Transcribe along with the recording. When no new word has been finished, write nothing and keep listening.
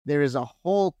there is a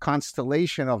whole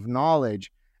constellation of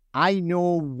knowledge. I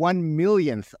know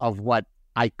 1/1,000,000th of what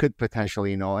I could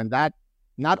potentially know. And that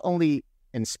not only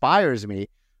inspires me,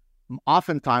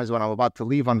 oftentimes when I'm about to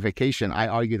leave on vacation, I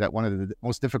argue that one of the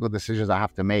most difficult decisions I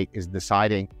have to make is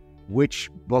deciding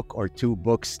which book or two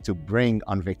books to bring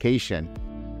on vacation.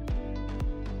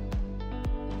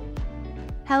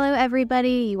 Hello,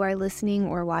 everybody. You are listening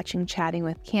or watching Chatting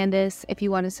with Candace. If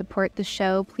you want to support the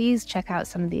show, please check out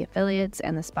some of the affiliates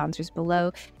and the sponsors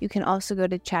below. You can also go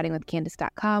to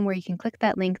chattingwithcandace.com where you can click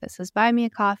that link that says Buy Me a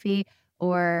Coffee,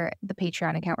 or the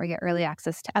Patreon account where you get early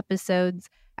access to episodes.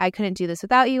 I couldn't do this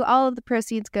without you. All of the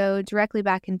proceeds go directly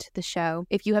back into the show.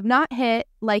 If you have not hit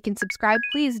like and subscribe,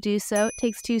 please do so. It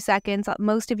takes 2 seconds.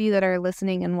 Most of you that are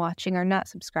listening and watching are not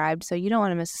subscribed, so you don't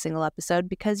want to miss a single episode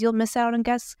because you'll miss out on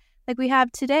guests like we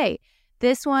have today.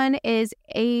 This one is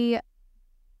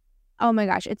oh my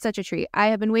gosh, it's such a treat. I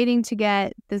have been waiting to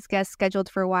get this guest scheduled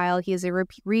for a while. He is a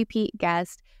repeat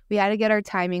guest. We had to get our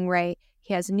timing right.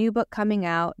 He has a new book coming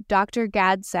out, Dr.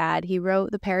 Saad. He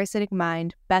wrote The Parasitic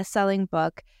Mind, best-selling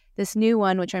book. This new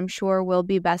one, which I'm sure will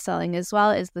be best-selling as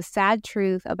well, is The Sad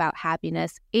Truth About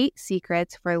Happiness, 8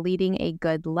 Secrets for Leading a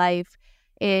Good Life.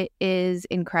 It is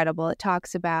incredible. It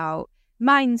talks about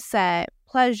mindset,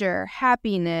 pleasure,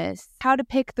 happiness, how to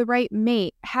pick the right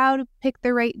mate, how to pick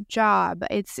the right job.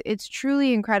 It's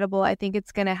truly incredible. I think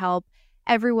it's going to help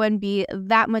everyone be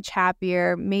that much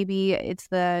happier. Maybe it's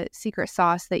the secret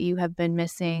sauce that you have been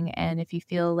missing. And if you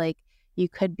feel like you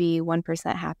could be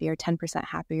 1% happier, 10%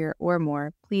 happier, or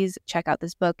more, please check out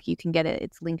this book. You can get it.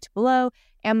 It's linked below,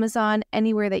 Amazon,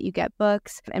 anywhere that you get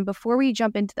books. And before we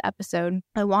jump into the episode,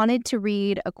 I wanted to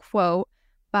read a quote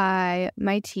by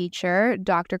my teacher,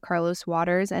 Dr. Carlos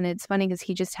Waters. And it's funny because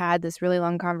he just had this really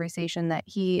long conversation that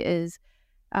he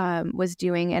was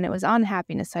doing, and it was on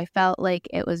happiness. So I felt like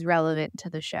it was relevant to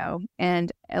the show.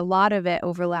 And a lot of it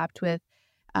overlapped with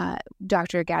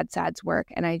Dr. Saad's work.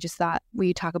 And I just thought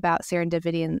we talk about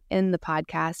serendipity in the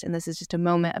podcast. And this is just a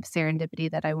moment of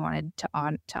serendipity that I wanted to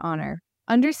honor.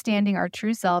 Understanding our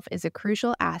true self is a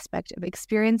crucial aspect of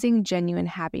experiencing genuine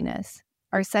happiness.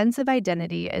 Our sense of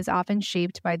identity is often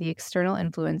shaped by the external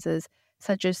influences,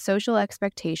 such as social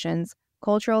expectations,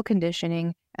 cultural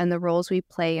conditioning, and the roles we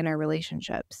play in our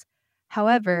relationships.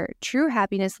 However, true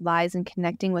happiness lies in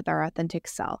connecting with our authentic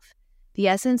self, the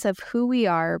essence of who we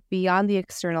are beyond the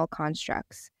external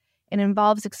constructs. It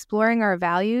involves exploring our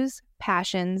values,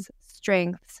 passions,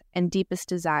 strengths, and deepest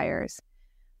desires.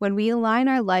 When we align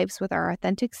our lives with our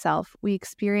authentic self, we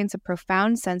experience a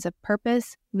profound sense of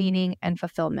purpose, meaning, and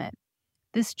fulfillment.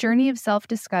 This journey of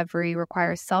self-discovery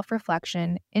requires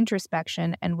self-reflection,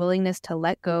 introspection, and willingness to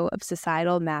let go of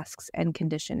societal masks and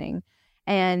conditioning.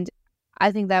 And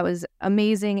I think that was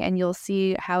amazing, and you'll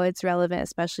see how it's relevant,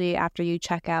 especially after you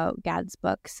check out Gad's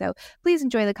book. So please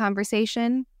enjoy the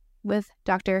conversation with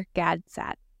Dr.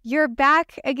 Saad. You're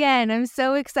back again. I'm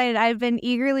so excited. I've been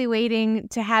eagerly waiting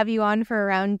to have you on for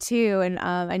round 2. And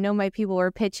I know my people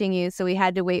were pitching you, so we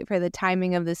had to wait for the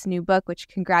timing of this new book, which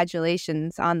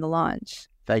congratulations on the launch.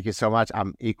 Thank you so much.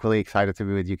 I'm equally excited to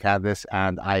be with you, Candace.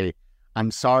 And I'm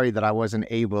sorry that I wasn't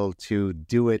able to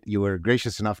do it. You were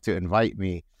gracious enough to invite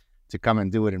me to come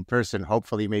and do it in person.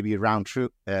 Hopefully, maybe round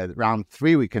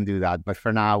 3 we can do that. But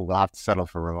for now, we'll have to settle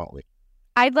for remotely.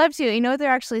 I'd love to. You know what they're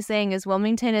actually saying is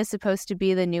Wilmington is supposed to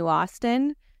be the new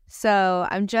Austin. So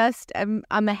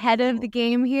I'm ahead of the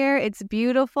game here. It's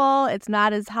beautiful. It's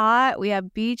not as hot. We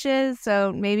have beaches.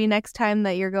 So maybe next time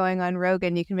that you're going on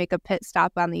Rogan, you can make a pit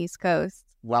stop on the East Coast.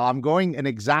 Well, I'm going in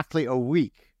exactly a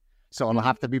week. So it'll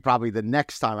have to be probably the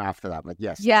next time after that. But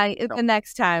yes. Yeah, the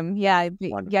next time. Yeah.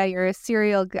 Wonderful. Yeah, you're a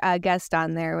serial guest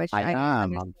on there, which I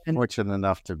am. I'm fortunate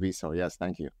enough to be so. Yes,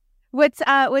 thank you. What's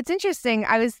interesting,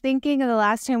 I was thinking of the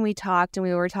last time we talked, and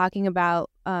we were talking about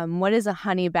what is a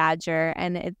honey badger,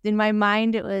 and in my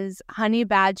mind it was honey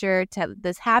badger to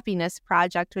this happiness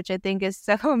project, which I think is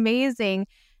so amazing.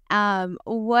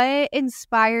 What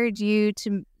inspired you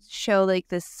to show like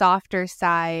this softer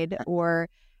side or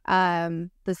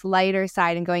this lighter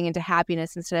side and going into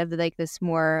happiness instead of like this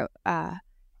more I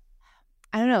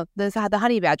don't know, the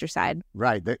honey badger side?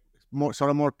 Right.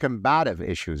 More combative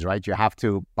issues, right? You have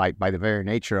to, by the very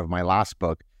nature of my last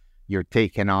book, you're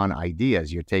taking on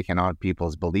ideas, you're taking on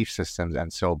people's belief systems.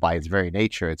 And so by its very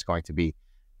nature, it's going to be,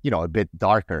 a bit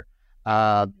darker.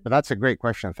 But that's a great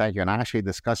question. Thank you. And I actually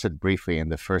discussed it briefly in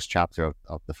the first chapter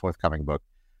of the forthcoming book.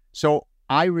 So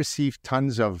I received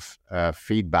tons of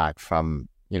feedback from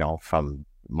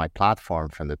my platform,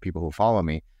 from the people who follow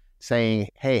me, saying,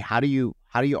 hey, how do you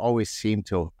always seem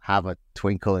to have a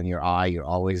twinkle in your eye? You're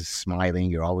always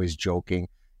smiling. You're always joking.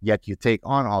 yet you take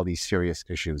on all these serious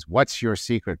issues. What's your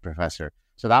secret, Professor?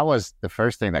 So that was the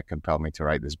first thing that compelled me to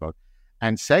write this book.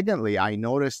 And secondly, I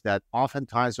noticed that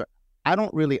oftentimes I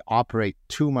don't really operate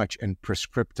too much in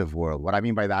prescriptive world. What I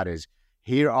mean by that is,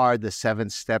 here are the 7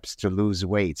 steps to lose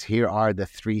weight. Here are the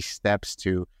 3 steps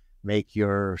to make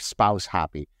your spouse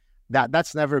happy.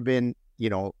 That's never been,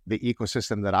 the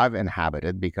ecosystem that I've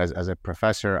inhabited, because as a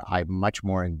professor, I'm much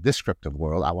more in descriptive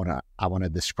world. I want to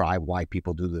describe why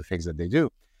people do the things that they do.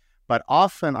 But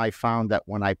often I found that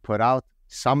when I put out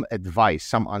some advice,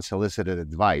 some unsolicited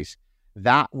advice,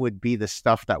 that would be the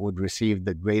stuff that would receive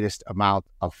the greatest amount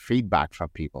of feedback from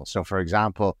people. So for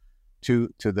example, to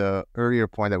the earlier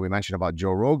point that we mentioned about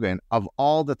Joe Rogan, of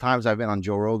all the times I've been on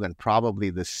Joe Rogan, probably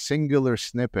the singular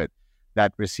snippet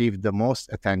that received the most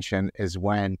attention is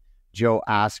when Joe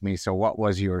asked me, so what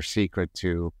was your secret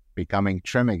to becoming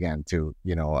trim again?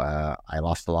 I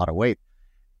lost a lot of weight.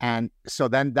 And so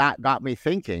then that got me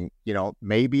thinking,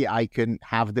 maybe I can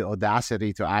have the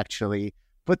audacity to actually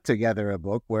put together a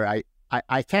book where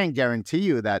I can't guarantee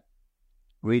you that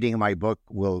reading my book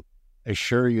will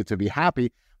assure you to be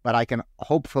happy, but I can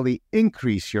hopefully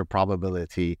increase your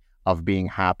probability of being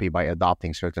happy by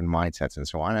adopting certain mindsets and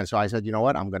so on. And so I said, you know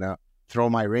what, I'm going to throw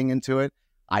my ring into it.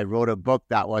 I wrote a book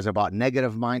that was about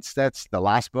negative mindsets, the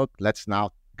last book. Let's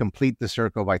now complete the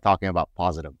circle by talking about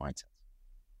positive mindsets.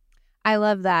 I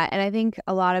love that. And I think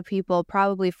a lot of people,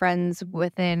 probably friends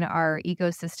within our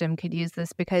ecosystem, could use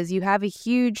this because you have a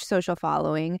huge social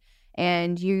following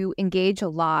and you engage a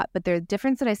lot. But the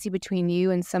difference that I see between you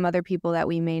and some other people that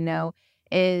we may know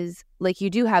is like you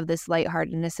do have this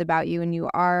lightheartedness about you, and you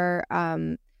are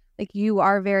you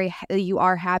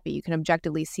are happy. You can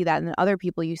objectively see that. And then other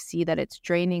people, you see that it's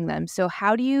draining them. So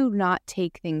how do you not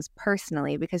take things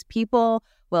personally? Because people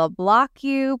will block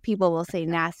you. People will say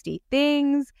nasty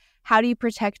things. How do you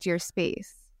protect your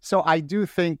space? So I do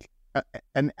think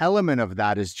an element of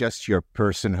that is just your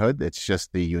personhood. It's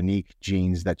just the unique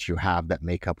genes that you have that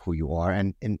make up who you are.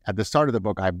 And at the start of the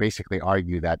book, I basically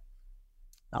argue that,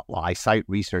 I cite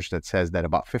research that says that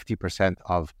about 50%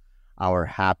 of our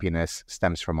happiness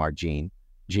stems from our genes.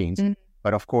 Mm-hmm.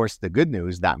 But of course, the good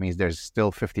news, that means there's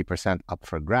still 50% up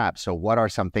for grabs. So what are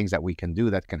some things that we can do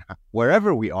that can,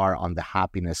 wherever we are on the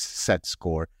happiness set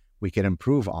score, we can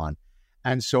improve on?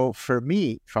 And so for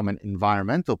me, from an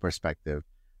environmental perspective,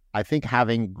 I think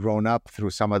having grown up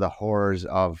through some of the horrors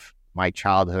of my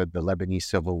childhood, the Lebanese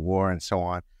Civil War and so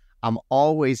on, I'm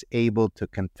always able to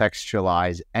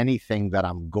contextualize anything that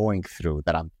I'm going through,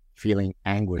 that I'm feeling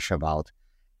anguish about,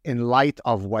 in light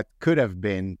of what could have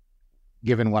been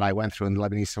given what I went through in the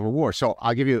Lebanese Civil War. So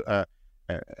I'll give you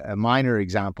a minor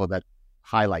example that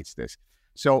highlights this.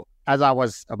 So as I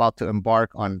was about to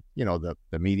embark on, the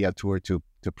media tour to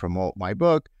promote my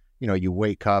book, you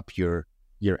wake up, you're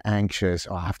anxious.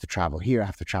 Oh, I have to travel here, I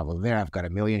have to travel there. I've got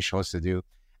a million shows to do.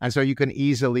 And so you can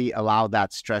easily allow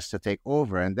that stress to take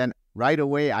over. And then right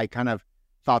away, I kind of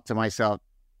thought to myself,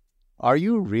 are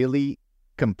you really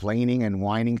complaining and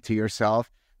whining to yourself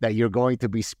that you're going to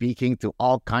be speaking to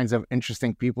all kinds of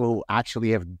interesting people who actually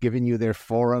have given you their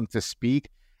forum to speak,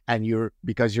 and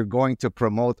because you're going to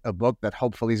promote a book that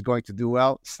hopefully is going to do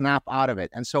well? Snap out of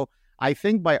it. And so I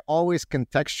think by always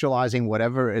contextualizing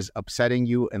whatever is upsetting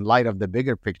you in light of the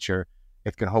bigger picture,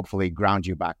 it can hopefully ground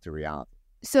you back to reality.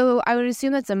 So I would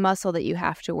assume that's a muscle that you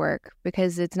have to work,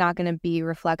 because it's not going to be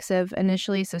reflexive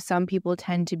initially. So some people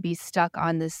tend to be stuck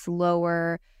on this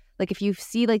lower, like if you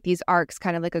see like these arcs,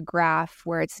 kind of like a graph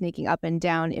where it's snaking up and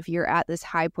down, if you're at this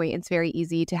high point, it's very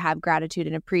easy to have gratitude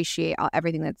and appreciate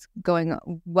everything that's going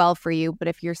well for you. But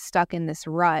if you're stuck in this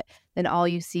rut, then all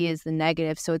you see is the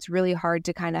negative. So it's really hard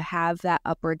to kind of have that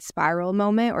upward spiral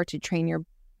moment, or to train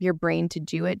your brain to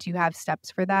do it. Do you have steps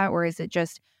for that, or is it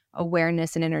just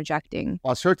awareness and interjecting?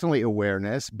 Well, certainly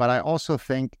awareness, but I also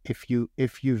think if you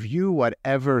view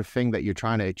whatever thing that you're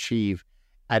trying to achieve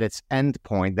at its end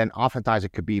point, then oftentimes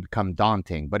it could become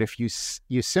daunting. But if you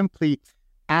simply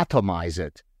atomize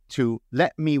it to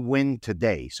let me win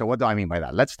today. So what do I mean by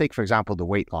that? Let's take, for example, the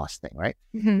weight loss thing, right?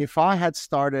 Mm-hmm. If I had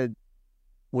started,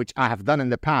 which I have done in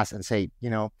the past, and say,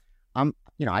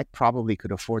 I probably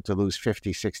could afford to lose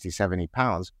 50, 60, 70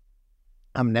 pounds.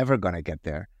 I'm never going to get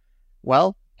there.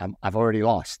 Well, I've already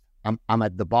lost. I'm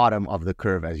at the bottom of the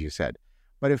curve, as you said.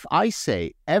 But if I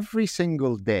say every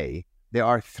single day, there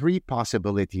are 3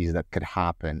 possibilities that could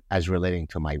happen as relating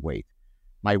to my weight.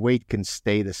 My weight can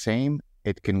stay the same,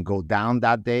 it can go down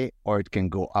that day, or it can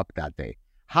go up that day.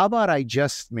 How about I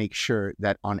just make sure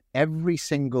that on every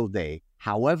single day,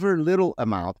 however little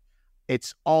amount,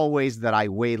 it's always that I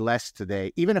weigh less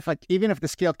today, even if the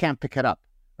scale can't pick it up,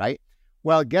 right?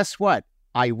 Well, guess what?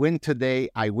 I win today,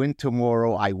 I win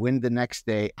tomorrow, I win the next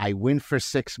day, I win for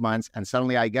 6 months, and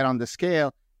suddenly I get on the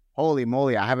scale. Holy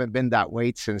moly, I haven't been that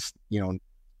weight since,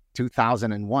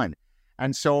 2001.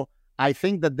 And so I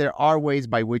think that there are ways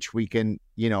by which we can,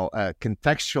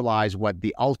 contextualize what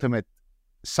the ultimate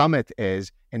summit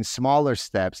is in smaller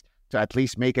steps to at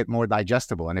least make it more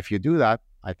digestible. And if you do that,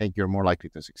 I think you're more likely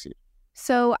to succeed.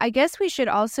 So I guess we should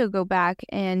also go back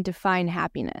and define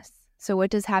happiness. So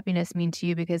what does happiness mean to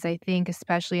you? Because I think,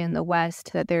 especially in the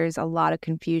West, that there's a lot of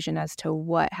confusion as to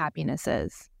what happiness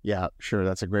is. Yeah, sure.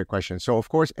 That's a great question. So, of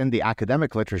course, in the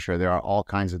academic literature, there are all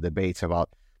kinds of debates about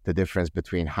the difference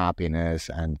between happiness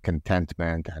and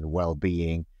contentment and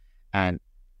well-being. And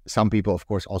some people, of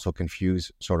course, also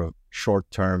confuse sort of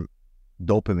short-term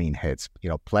dopamine hits,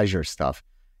 pleasure stuff.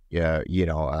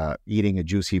 Eating a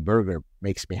juicy burger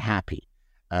makes me happy.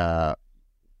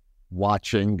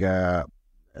 Watching a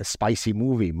spicy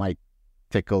movie might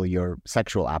tickle your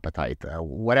sexual appetite,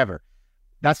 whatever.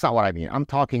 That's not what I mean. I'm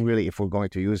talking really, if we're going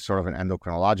to use sort of an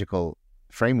endocrinological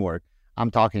framework, I'm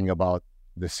talking about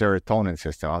the serotonin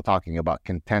system. I'm talking about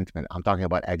contentment. I'm talking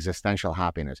about existential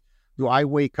happiness. Do I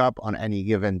wake up on any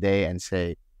given day and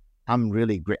say, I'm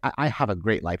really great, I have a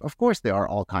great life? Of course, there are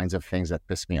all kinds of things that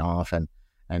piss me off and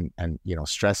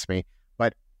stress me,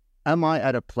 but am I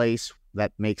at a place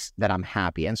that I'm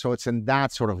happy? And so it's in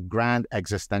that sort of grand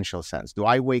existential sense. Do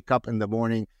I wake up in the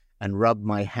morning and rub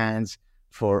my hands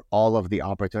for all of the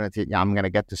opportunity? Yeah, I'm going to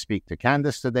get to speak to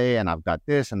Candace today, and I've got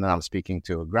this, and then I'm speaking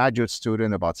to a graduate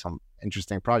student about some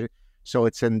interesting project. So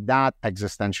it's in that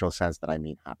existential sense that I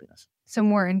mean happiness. So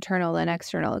more internal than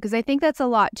external, because I think that's a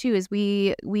lot too, is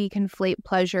we conflate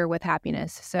pleasure with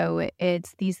happiness. So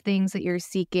it's these things that you're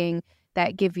seeking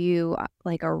that give you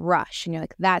like a rush, and you're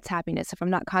like, that's happiness. If I'm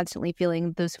not constantly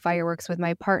feeling those fireworks with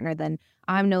my partner, then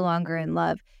I'm no longer in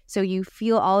love. So you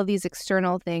feel all of these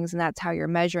external things, and that's how you're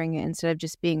measuring it instead of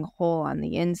just being whole on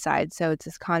the inside. So it's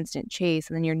this constant chase,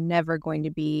 and then you're never going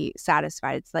to be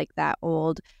satisfied. It's like that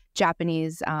old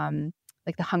Japanese,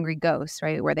 like the hungry ghosts,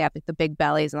 right? Where they have like the big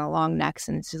bellies and the long necks,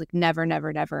 and it's just like never,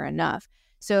 never, never enough.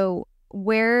 So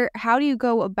how do you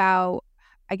go about,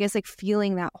 I guess, like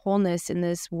feeling that wholeness in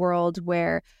this world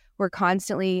where we're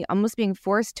constantly almost being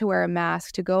forced to wear a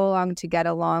mask to go along to get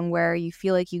along, where you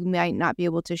feel like you might not be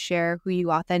able to share who you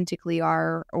authentically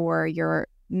are, or you're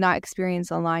not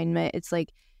experience alignment? It's like,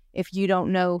 if you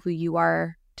don't know who you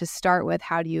are to start with,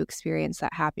 how do you experience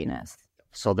that happiness?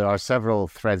 So there are several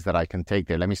threads that I can take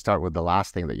there. Let me start with the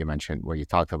last thing that you mentioned, where you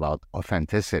talked about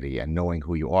authenticity and knowing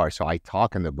who you are. So I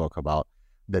talk in the book about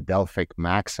the Delphic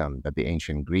maxim that the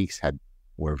ancient Greeks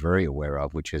were very aware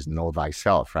of, which is know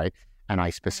thyself, right? And I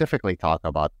specifically talk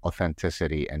about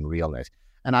authenticity and realness.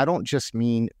 And I don't just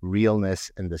mean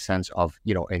realness in the sense of,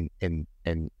 in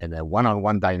a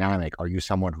one-on-one dynamic, are you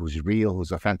someone who's real,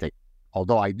 who's authentic?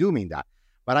 Although I do mean that.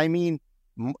 But I mean,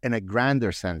 in a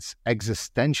grander sense,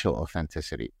 existential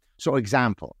authenticity. So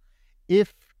example,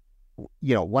 if,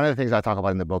 one of the things I talk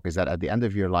about in the book is that at the end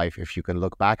of your life, if you can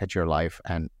look back at your life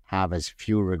and have as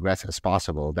few regrets as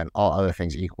possible, then all other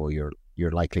things equal,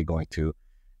 you're likely going to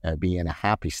be in a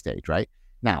happy state, right?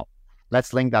 Now,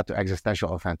 let's link that to existential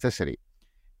authenticity.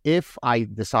 If I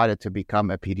decided to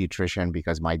become a pediatrician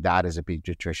because my dad is a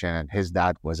pediatrician and his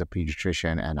dad was a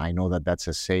pediatrician, and I know that that's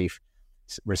a safe,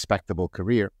 respectable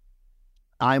career,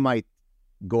 I might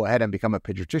go ahead and become a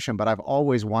pediatrician, but I've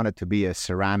always wanted to be a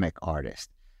ceramic artist.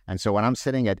 And so when I'm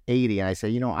sitting at 80 and I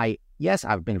say, yes,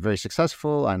 I've been very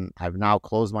successful and I've now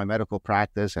closed my medical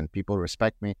practice and people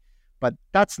respect me, but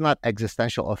that's not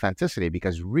existential authenticity,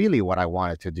 because really what I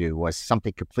wanted to do was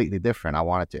something completely different. I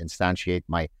wanted to instantiate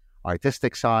my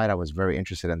artistic side. I was very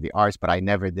interested in the arts, but I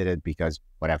never did it because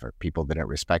whatever, people didn't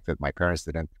respect it. My parents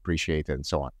didn't appreciate it and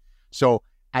so on. So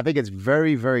I think it's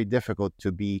very, very difficult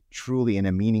to be truly in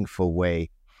a meaningful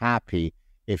way happy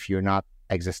if you're not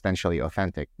existentially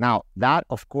authentic. Now, that,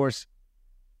 of course,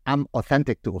 I'm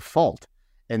authentic to a fault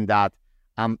in that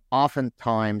I'm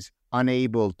oftentimes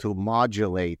unable to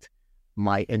modulate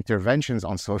my interventions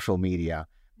on social media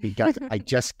because I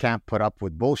just can't put up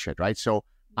with bullshit, right? So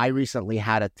I recently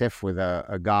had a tiff with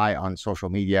a guy on social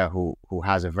media who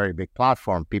has a very big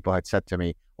platform. People had said to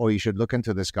me, oh, you should look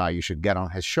into this guy. You should get on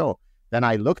his show. Then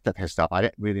I looked at his stuff. I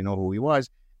didn't really know who he was.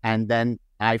 And then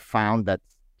I found that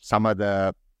some of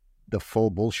the full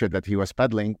bullshit that he was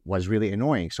peddling was really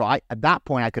annoying. So at that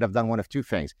point, I could have done one of two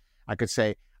things. I could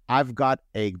say, I've got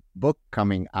a book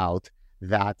coming out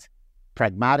that,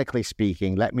 pragmatically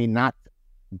speaking, let me not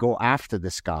go after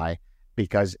this guy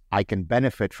because I can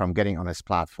benefit from getting on his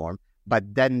platform.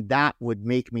 But then that would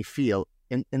make me feel,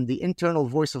 in the internal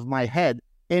voice of my head,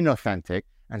 inauthentic.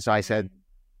 And so I said,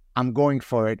 I'm going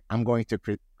for it. I'm going to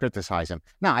criticize him.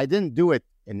 Now, I didn't do it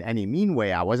in any mean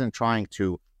way. I wasn't trying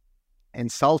to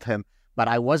insult him, but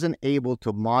I wasn't able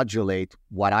to modulate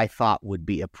what I thought would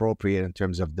be appropriate in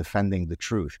terms of defending the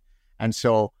truth. And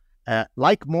so,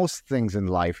 like most things in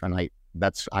life, and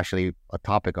that's actually a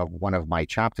topic of one of my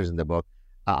chapters in the book,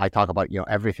 I talk about,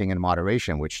 everything in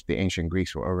moderation, which the ancient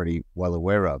Greeks were already well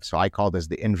aware of. So I call this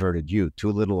the inverted U.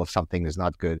 Too little of something is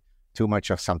not good. Too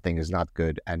much of something is not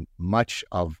good. And much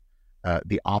of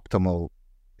the optimal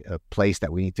place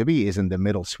that we need to be is in the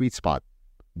middle sweet spot.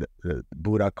 The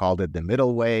Buddha called it the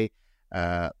middle way.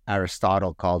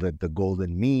 Aristotle called it the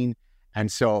golden mean.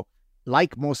 And so,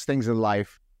 like most things in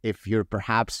life, if you're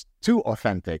perhaps too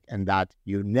authentic and that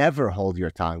you never hold your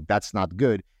tongue, that's not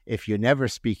good. If you never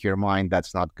speak your mind,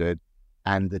 that's not good.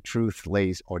 And the truth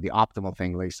lays, or the optimal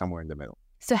thing lays somewhere in the middle.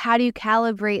 So how do you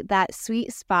calibrate that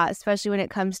sweet spot, especially when it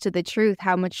comes to the truth?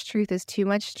 How much truth is too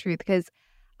much truth? Because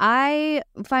I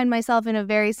find myself in a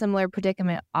very similar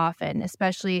predicament often,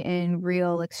 especially in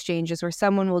real exchanges where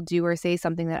someone will do or say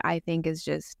something that I think is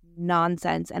just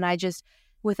nonsense. And I just,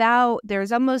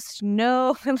 there's almost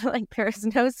no, there's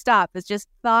no stop. It's just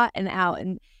thought and out.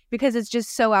 And because it's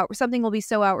just something will be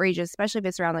so outrageous, especially if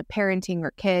it's around like parenting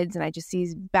or kids, and I just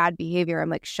see bad behavior, I'm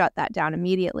like, shut that down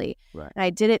immediately. Right. And I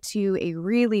did it to a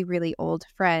really, really old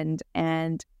friend,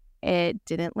 and it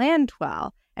didn't land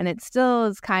well. And it still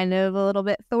is kind of a little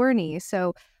bit thorny.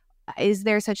 So is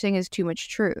there such thing as too much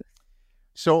truth?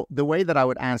 So the way that I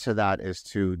would answer that is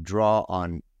to draw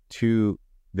on two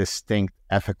distinct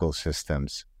ethical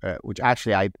systems, which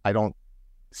actually I don't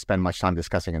spend much time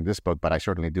discussing in this book, but I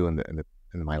certainly do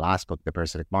in my last book, The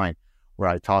Parasitic Mind, where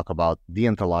I talk about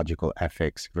deontological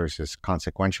ethics versus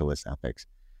consequentialist ethics.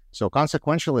 So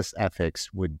consequentialist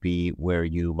ethics would be where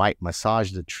you might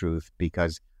massage the truth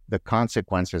because the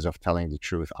consequences of telling the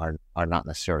truth are not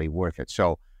necessarily worth it.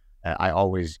 So I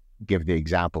always give the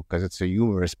example because it's a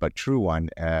humorous but true one.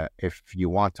 If you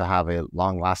want to have a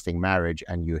long-lasting marriage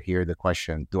and you hear the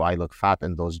question, do I look fat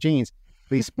in those jeans?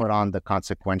 Please put on the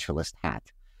consequentialist hat,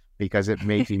 because it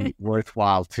may be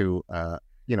worthwhile to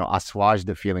assuage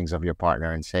the feelings of your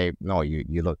partner and say, no,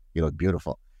 you look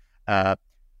beautiful.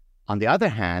 On the other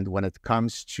hand, when it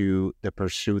comes to the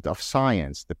pursuit of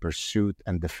science, the pursuit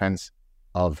and defense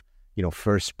of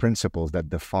first principles that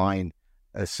define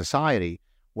a society,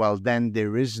 well, then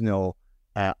there is no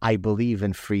I believe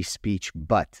in free speech,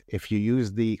 but if you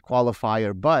use the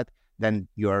qualifier but, then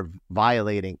you're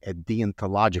violating a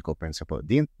deontological principle.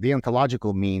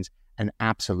 Deontological means an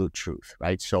absolute truth,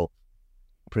 right? So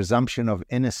presumption of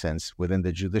innocence within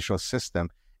the judicial system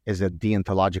is a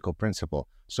deontological principle.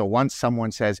 So once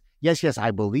someone says, yes,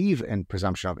 I believe in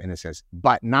presumption of innocence,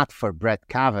 but not for Brett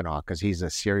Kavanaugh because he's a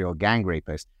serial gang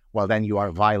rapist, well, then you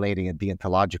are violating a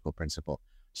deontological principle.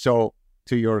 So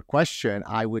to your question,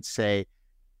 I would say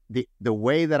the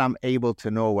way that I'm able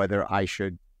to know whether I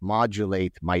should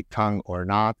modulate my tongue or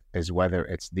not is whether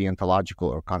it's deontological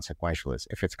or consequentialist.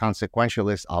 If it's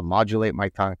consequentialist, I'll modulate my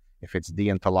tongue. If it's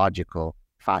deontological,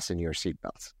 fasten your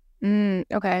seatbelts.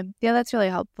 Okay. Yeah, that's really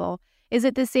helpful. Is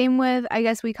it the same with, I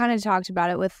guess we kind of talked about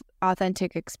it with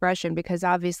authentic expression, because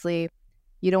obviously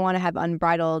you don't want to have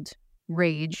unbridled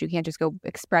rage. You can't just go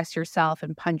express yourself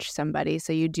and punch somebody.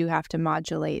 So you do have to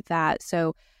modulate that.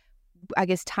 So I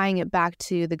guess tying it back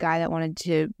to the guy that wanted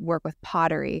to work with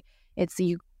pottery, it's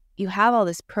you have all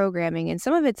this programming, and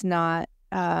some of it's not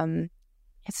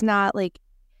like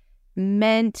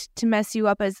meant to mess you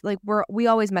up, as like we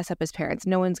always mess up as parents.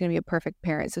 No one's going to be a perfect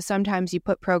parent. So sometimes you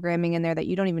put programming in there that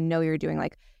you don't even know you're doing.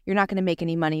 Like, you're not going to make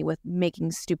any money with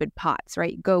making stupid pots,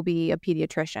 right? Go be a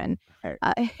pediatrician.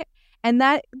 Right. And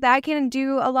that can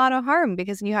do a lot of harm,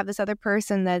 because you have this other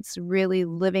person that's really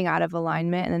living out of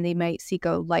alignment, and then they might seek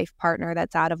a life partner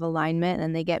that's out of alignment, and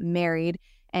then they get married,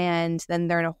 and then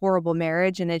they're in a horrible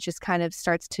marriage, and it just kind of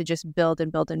starts to just build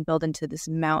and build and build into this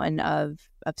mountain of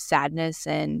sadness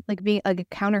and like being like a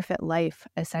counterfeit life,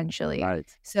 essentially. Right.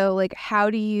 So like,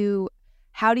 how do you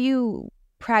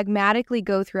pragmatically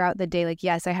go throughout the day? Like,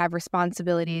 yes, I have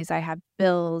responsibilities, I have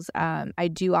bills, I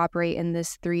do operate in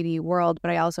this 3D world,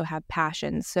 but I also have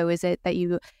passions. So is it that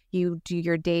you do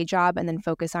your day job and then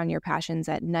focus on your passions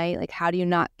at night? Like, how do you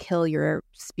not kill your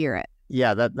spirit?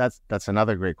 Yeah, that's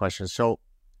another great question. So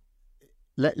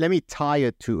let me tie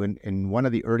it to, in one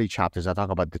of the early chapters, I talk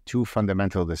about the two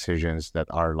fundamental decisions that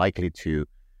are likely to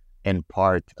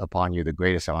impart upon you the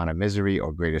greatest amount of misery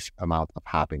or greatest amount of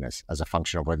happiness as a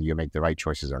function of whether you make the right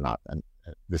choices or not. And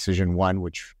decision one,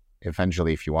 which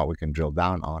eventually, if you want, we can drill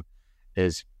down on,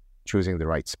 is choosing the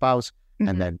right spouse. Mm-hmm.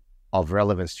 And then, of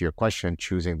relevance to your question,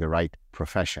 choosing the right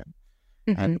profession.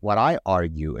 And what I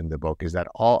argue in the book is that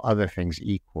all other things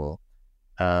equal,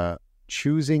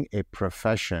 choosing a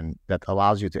profession that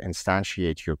allows you to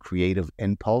instantiate your creative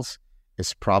impulse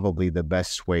is probably the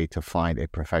best way to find a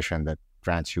profession that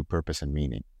grants you purpose and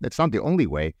meaning. It's not the only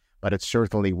way, but it's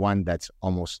certainly one that's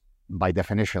almost by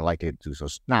definition likely to do so.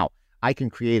 Now, I can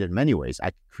create in many ways.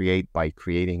 I can create by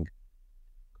creating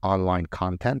online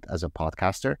content as a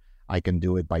podcaster. I can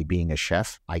do it by being a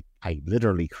chef. I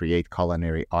literally create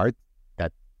culinary art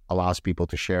that allows people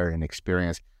to share an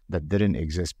experience that didn't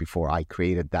exist before I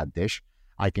created that dish.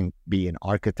 I can be an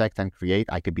architect and create.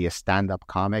 I could be a stand-up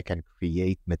comic and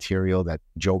create material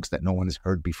jokes that no one has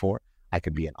heard before. I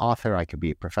could be an author. I could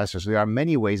be a professor. So there are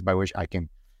many ways by which I can,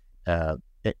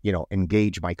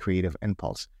 engage my creative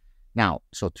impulse. Now,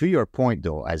 so to your point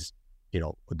though, as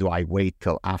do I wait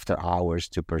till after hours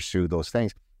to pursue those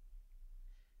things?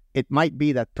 It might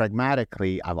be that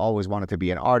pragmatically, I've always wanted to be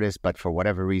an artist, but for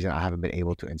whatever reason, I haven't been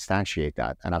able to instantiate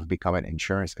that. And I've become an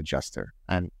insurance adjuster.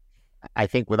 And I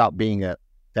think without being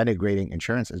denigrating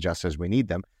insurance adjusters, we need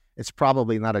them. It's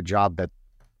probably not a job that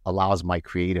allows my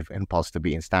creative impulse to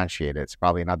be instantiated. It's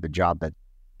probably not the job that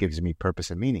gives me purpose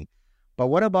and meaning. But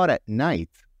what about at night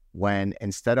when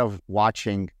instead of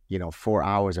watching, 4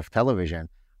 hours of television,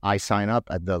 I sign up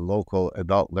at the local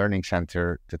adult learning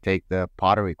center to take the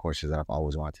pottery courses that I've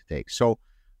always wanted to take. So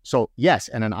yes,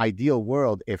 in an ideal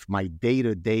world, if my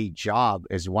day-to-day job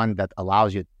is one that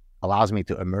allows me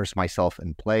to immerse myself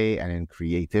in play and in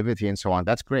creativity and so on,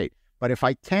 that's great. But if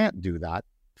I can't do that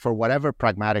for whatever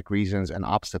pragmatic reasons and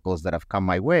obstacles that have come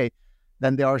my way,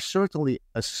 then there are certainly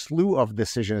a slew of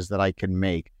decisions that I can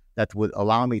make that would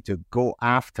allow me to go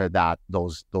after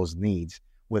those needs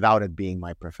without it being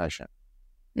my profession.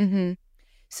 Mm-hmm.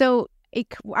 So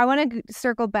I want to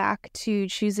circle back to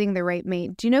choosing the right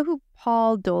mate. Do you know who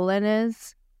Paul Dolan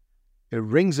is? It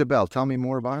rings a bell. Tell me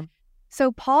more about him.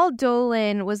 So Paul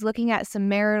Dolan was looking at some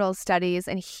marital studies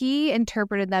and he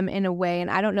interpreted them in a way,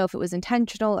 and I don't know if it was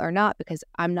intentional or not because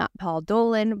I'm not Paul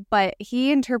Dolan, but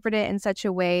he interpreted it in such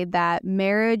a way that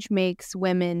marriage makes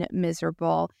women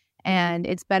miserable and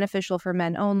it's beneficial for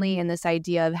men only. And this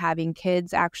idea of having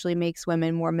kids actually makes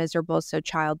women more miserable. So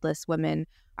childless women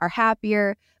are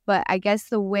happier. But I guess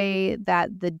the way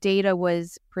that the data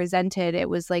was presented, it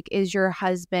was like, is your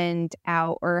husband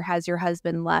out or has your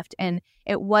husband left? And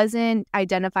it wasn't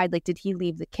identified, like, did he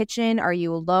leave the kitchen? Are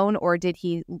you alone? Or did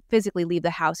he physically leave the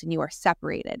house and you are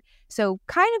separated? So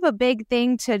kind of a big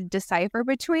thing to decipher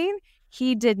between.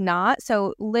 He did not.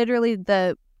 So literally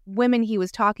the women he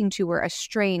was talking to were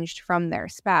estranged from their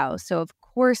spouse. So of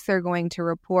course they're going to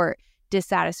report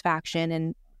dissatisfaction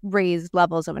and raise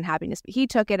levels of unhappiness. But he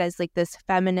took it as like this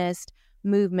feminist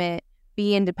movement,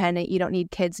 be independent, you don't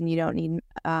need kids and you don't need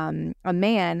a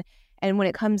man. And when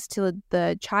it comes to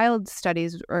the child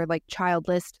studies or like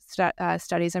childless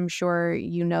studies, I'm sure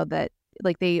you know that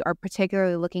like they are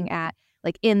particularly looking at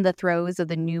like in the throes of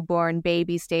the newborn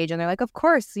baby stage. And they're like, of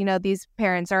course, these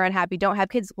parents are unhappy, don't have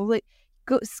kids. Well,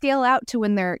 go scale out to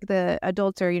when the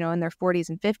adults are, in their 40s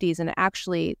and 50s, and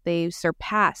actually they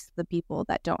surpass the people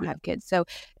that don't have kids. So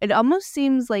it almost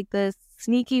seems like the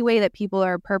sneaky way that people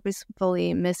are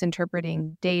purposefully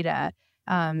misinterpreting data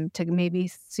to maybe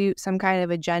suit some kind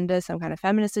of agenda, some kind of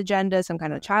feminist agenda, some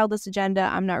kind of childless agenda.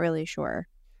 I'm not really sure.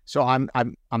 So I'm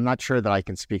not sure that I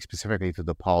can speak specifically to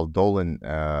the Paul Dolan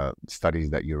studies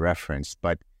that you referenced,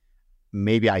 but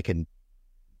maybe I can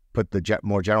put the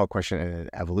more general question in an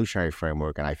evolutionary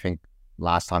framework. And I think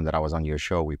last time that I was on your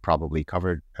show, we probably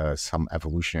covered some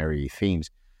evolutionary themes.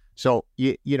 So,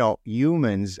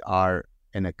 humans are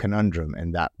in a conundrum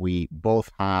in that we both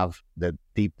have the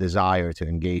deep desire to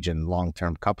engage in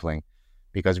long-term coupling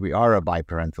because we are a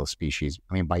biparental species.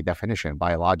 I mean, by definition,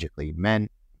 biologically,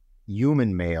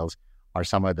 human males are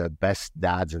some of the best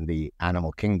dads in the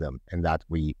animal kingdom in that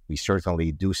we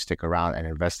certainly do stick around and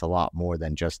invest a lot more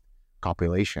than just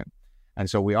copulation. And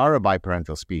so we are a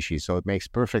biparental species. So it makes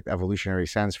perfect evolutionary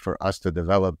sense for us to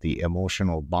develop the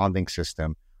emotional bonding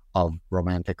system of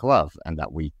romantic love. And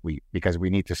that we because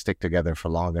we need to stick together for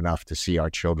long enough to see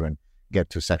our children get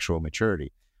to sexual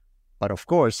maturity. But of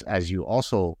course, as you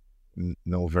also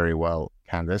know very well,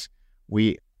 Candace,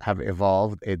 we have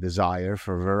evolved a desire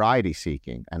for variety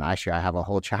seeking. And actually, I have a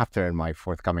whole chapter in my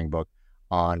forthcoming book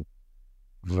on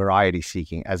variety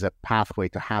seeking as a pathway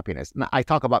to happiness. Now, I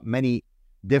talk about many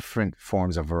different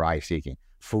forms of variety seeking: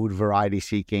 food variety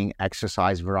seeking,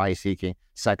 exercise variety seeking,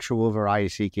 sexual variety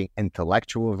seeking,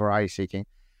 intellectual variety seeking.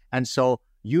 And so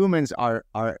humans are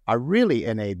really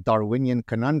in a Darwinian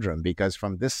conundrum because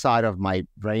from this side of my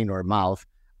brain or mouth,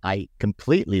 I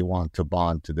completely want to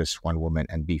bond to this one woman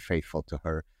and be faithful to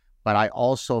her. but I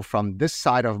also, from this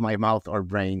side of my mouth or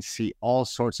brain, see all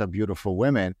sorts of beautiful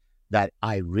women that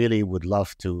I really would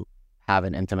love to have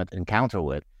an intimate encounter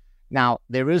with. Now,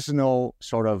 there is no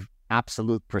sort of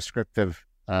absolute prescriptive,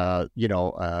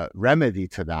 remedy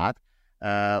to that.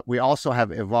 We also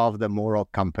have evolved a moral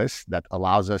compass that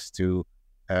allows us to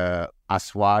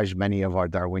assuage many of our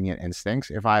Darwinian instincts.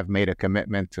 If I've made a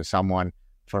commitment to someone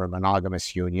for a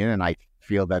monogamous union, and I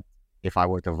feel that if I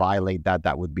were to violate that,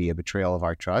 that would be a betrayal of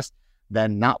our trust,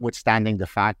 then notwithstanding the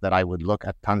fact that I would look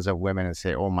at tons of women and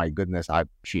say, oh my goodness,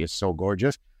 she is so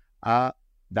gorgeous,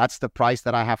 that's the price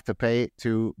that I have to pay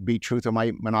to be true to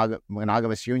my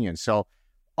monogamous union. So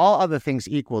all other things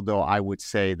equal, though, I would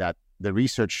say that the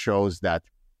research shows that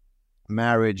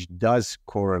marriage does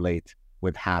correlate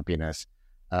with happiness.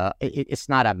 It's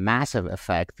not a massive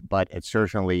effect, but it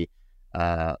certainly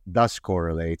does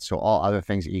correlate. So all other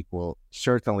things equal,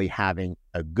 certainly having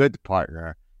a good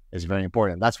partner is very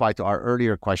important. That's why, to our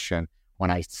earlier question, when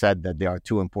I said that there are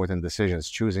two important decisions,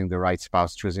 choosing the right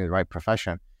spouse, choosing the right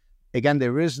profession, again,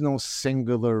 there is no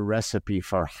singular recipe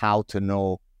for how to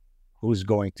know who's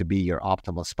going to be your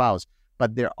optimal spouse,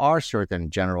 but there are certain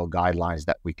general guidelines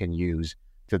that we can use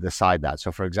to decide that.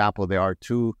 So, for example, there are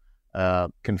two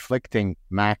conflicting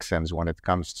maxims when it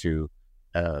comes to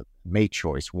mate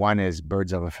choice. One is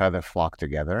birds of a feather flock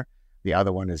together. The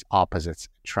other one is opposites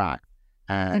attract.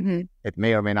 And it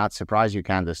may or may not surprise you,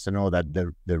 Candace, to know that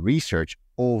the research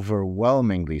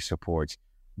overwhelmingly supports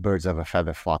birds of a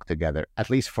feather flock together, at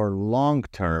least for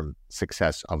long-term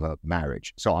success of a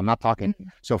marriage. So I'm not talking,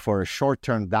 so for a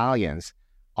short-term dalliance,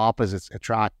 opposites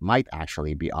attract might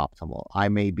actually be optimal. I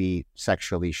may be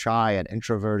sexually shy and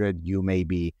introverted. You may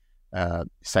be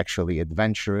sexually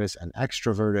adventurous and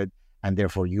extroverted, and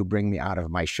therefore you bring me out of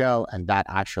my shell, and that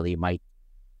actually might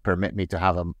permit me to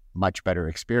have a much better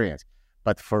experience.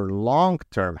 But for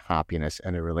long-term happiness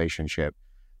in a relationship,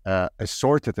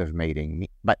 assortative mating,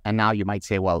 and now you might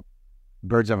say, well,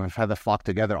 birds of a feather flock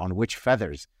together on which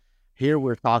feathers? Here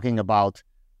we're talking about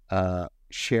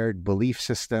shared belief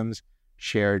systems,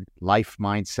 shared life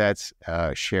mindsets,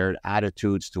 shared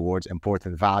attitudes towards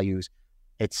important values.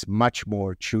 It's much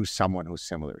more choose someone who's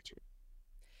similar to you.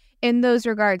 In those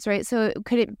regards, right? So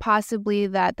could it possibly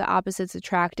that the opposites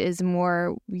attract is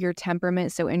more your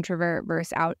temperament, so introvert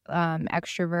versus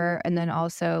extrovert, and then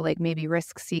also like maybe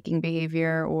risk-seeking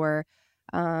behavior, or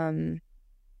I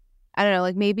don't know,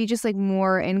 like maybe just like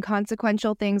more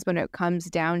inconsequential things when it comes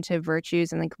down to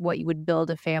virtues and like what you would build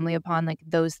a family upon, like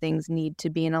those things need to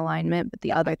be in alignment, but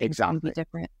the other things can be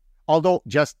different. Although,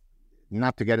 just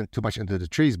not to get too much into the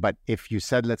trees, but if you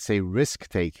said, let's say,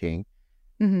 risk-taking,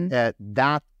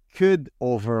 that could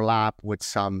overlap with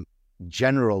some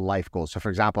general life goals. So, for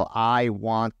example, I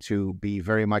want to be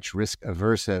very much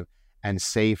risk-aversive and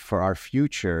save for our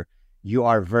future. You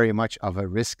are very much of a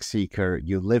risk seeker.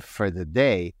 You live for the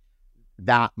day.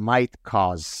 That might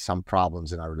cause some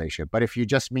problems in our relationship. But if you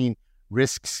just mean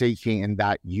risk-seeking in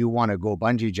that you want to go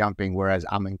bungee jumping, whereas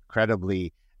I'm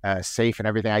incredibly safe in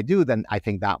everything I do, then I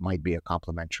think that might be a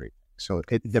complementary. So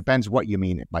it depends what you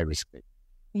mean by risk-taking.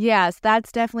 Yes,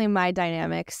 that's definitely my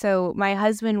dynamic. So my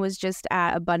husband was just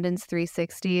at Abundance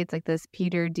 360. It's like this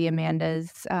Peter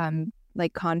Diamanda's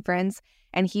like conference,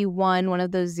 and he won one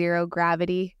of those zero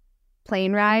gravity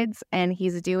plane rides, and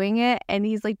he's doing it. And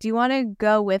he's like, do you want to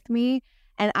go with me?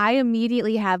 And I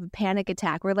immediately have a panic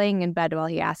attack. We're laying in bed while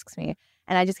he asks me.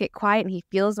 And I just get quiet, and he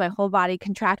feels my whole body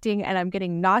contracting, and I'm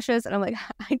getting nauseous. And I'm like,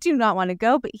 I do not want to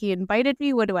go, but he invited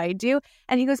me. What do I do?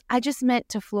 And he goes, I just meant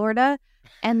to Florida.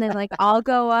 And then like, I'll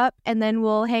go up and then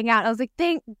we'll hang out. I was like,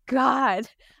 thank God.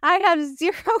 I have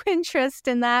zero interest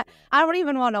in that. I don't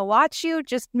even want to watch you.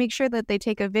 Just make sure that they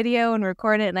take a video and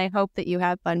record it. And I hope that you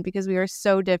have fun, because we are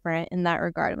so different in that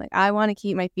regard. I'm like, I want to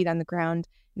keep my feet on the ground,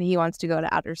 and he wants to go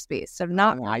to outer space. So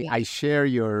I share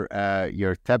your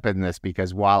tepidness,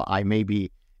 because while I may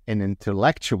be an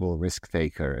intellectual risk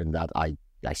taker in that I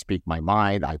speak my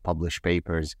mind, I publish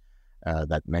papers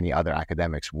that many other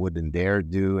academics wouldn't dare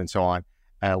do, and so on.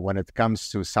 When it comes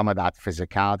to some of that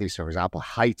physicality, so for example,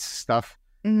 heights stuff,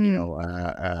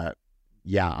 I'm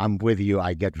with you.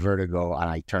 I get vertigo and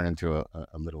I turn into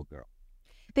a little girl.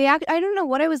 I don't know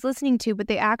what I was listening to, but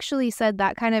they actually said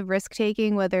that kind of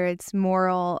risk-taking, whether it's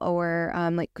moral or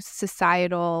like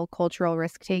societal, cultural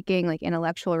risk-taking, like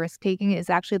intellectual risk-taking, is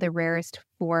actually the rarest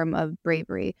form of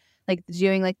bravery. Like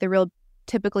doing like the real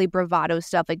typically bravado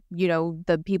stuff, like,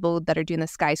 the people that are doing the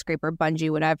skyscraper, bungee,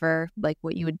 whatever, like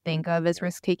what you would think of as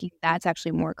risk-taking, that's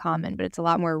actually more common, but it's a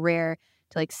lot more rare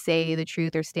to like say the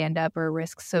truth or stand up or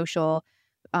risk social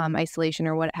isolation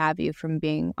or what have you from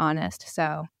being honest.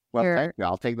 So Well, You're thank you.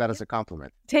 I'll take that as a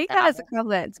compliment. take And that as a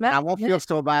compliment. I won't feel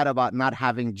so bad about not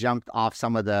having jumped off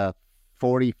some of the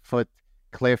 40-foot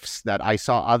cliffs that I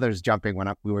saw others jumping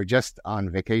when we were just on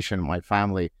vacation, my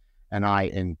family and I,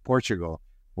 in Portugal.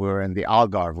 We were in the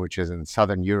Algarve, which is in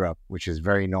southern Europe, which is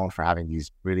very known for having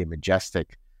these really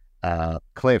majestic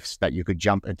cliffs that you could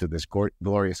jump into this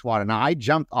glorious water. Now, I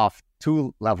jumped off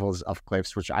 2 levels of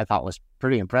cliffs, which I thought was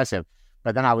pretty impressive.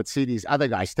 But then I would see these other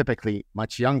guys, typically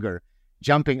much younger,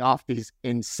 jumping off these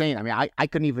insane. I mean, I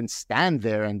couldn't even stand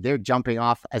there, and they're jumping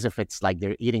off as if it's like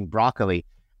they're eating broccoli.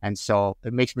 And so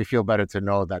it makes me feel better to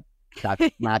know that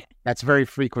that's a very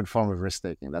frequent form of risk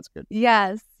taking. That's good.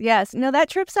 Yes. No, that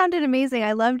trip sounded amazing.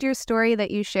 I loved your story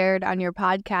that you shared on your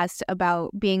podcast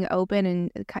about being open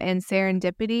and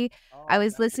serendipity. I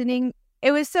was listening.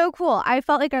 It was so cool. I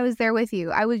felt like I was there with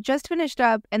you. I was just finished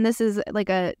up, and this is like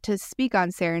to speak on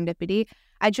serendipity.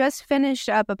 I just finished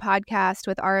up a podcast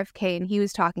with RFK, and he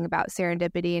was talking about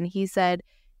serendipity, and he said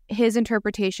his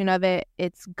interpretation of it,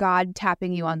 it's God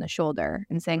tapping you on the shoulder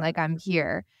and saying, like, I'm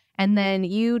here. And then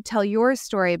you tell your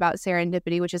story about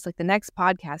serendipity, which is like the next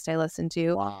podcast I listened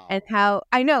to. Wow. And how,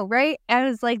 I know, right? I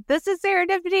was like, this is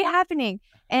serendipity happening.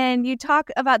 And you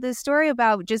talk about this story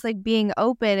about just like being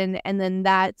open. And then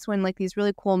that's when like these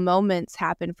really cool moments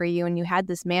happen for you. And you had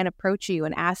this man approach you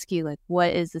and ask you like,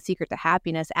 what is the secret to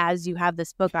happiness, as you have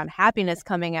this book on happiness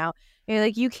coming out. And you're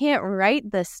like, you can't write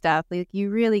this stuff. Like,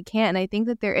 you really can't. And I think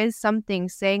that there is something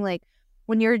saying like,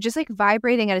 when you're just like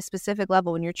vibrating at a specific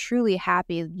level, when you're truly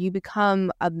happy, you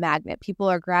become a magnet. People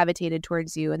are gravitated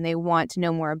towards you, and they want to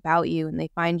know more about you, and they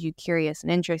find you curious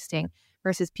and interesting,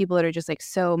 versus people that are just like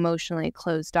so emotionally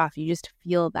closed off. You just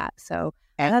feel that. So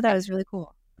I thought that was really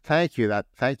cool. Thank you.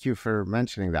 Thank you for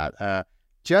mentioning that.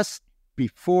 Just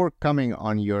before coming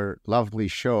on your lovely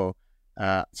show,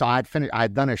 so I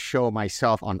had done a show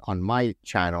myself on my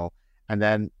channel, and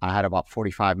then I had about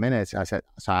 45 minutes. I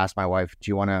asked my wife, do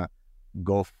you want to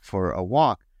go for a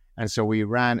walk? And so we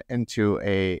ran into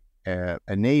a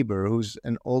neighbor who's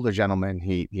an older gentleman.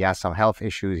 He has some health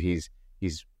issues.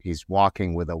 He's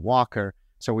walking with a walker.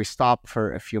 So we stopped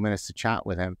for a few minutes to chat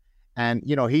with him. And,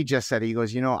 he just said, he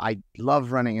goes, I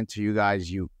love running into you guys.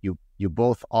 You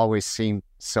both always seem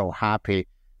so happy.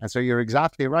 And so you're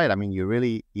exactly right. I mean, you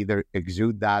really either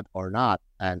exude that or not.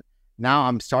 And now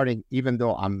I'm starting, even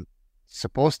though I'm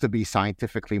supposed to be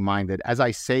scientifically minded, as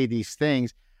I say these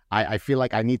things, I feel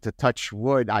like I need to touch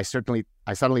wood. I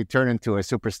suddenly turn into a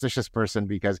superstitious person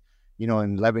because, in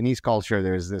Lebanese culture,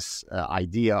 there's this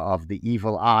idea of the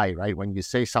evil eye, right? When you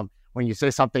say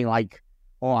something like,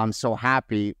 "Oh, I'm so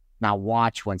happy," now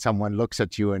watch when someone looks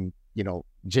at you and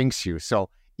jinx you. So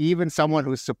even someone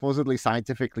who's supposedly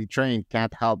scientifically trained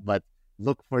can't help but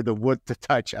look for the wood to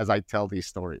touch as I tell these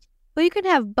stories. Well, you can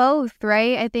have both,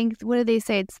 right? I think, what do they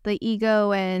say? It's the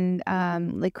ego and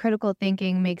like critical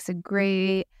thinking makes a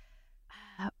great.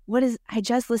 I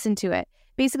just listened to it.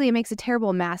 Basically, it makes a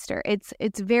terrible master.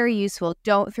 It's very useful.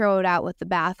 Don't throw it out with the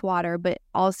bathwater, but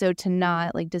also to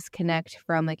not like disconnect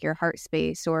from like your heart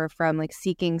space or from like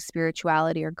seeking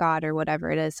spirituality or God or whatever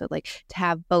it is. So like to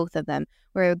have both of them,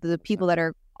 where the people that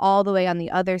are all the way on the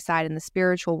other side in the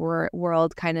spiritual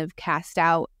world kind of cast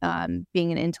out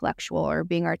being an intellectual or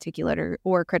being articulate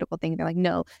or critical thinking. They're like,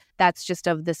 no, that's just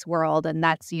of this world and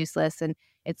that's useless. And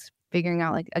it's figuring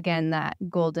out, like, again, that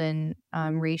golden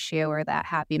ratio or that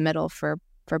happy middle for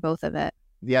both of it.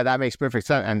 Yeah, that makes perfect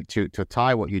sense. And to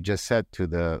tie what you just said to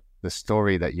the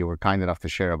story that you were kind enough to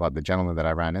share about the gentleman that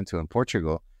I ran into in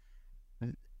Portugal,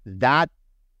 that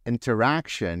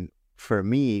interaction for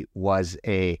me was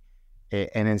an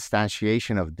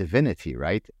instantiation of divinity,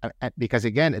 right? Because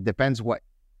again, it depends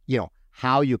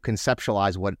how you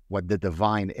conceptualize what the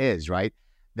divine is, right?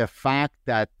 The fact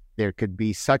that there could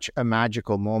be such a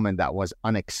magical moment that was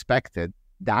unexpected,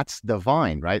 that's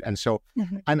divine, right? And so,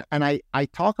 and I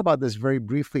talk about this very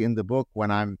briefly in the book when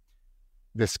I'm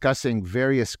discussing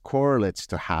various correlates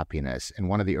to happiness in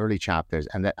one of the early chapters.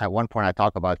 And at one point I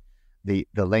talk about the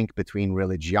link between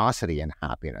religiosity and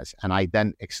happiness. And I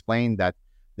then explain that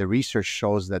the research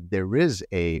shows that there is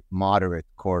a moderate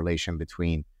correlation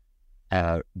between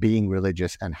being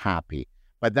religious and happy.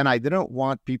 But then I didn't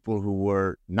want people who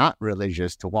were not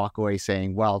religious to walk away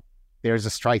saying, well, there's a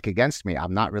strike against me.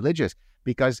 I'm not religious.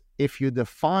 Because if you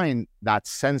define that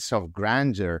sense of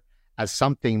grandeur as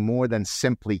something more than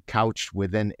simply couched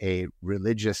within a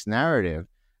religious narrative,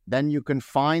 then you can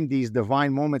find these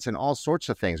divine moments in all sorts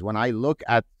of things. When I look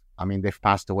at, they've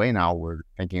passed away now. We're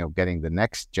thinking of getting the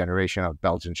next generation of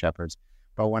Belgian Shepherds.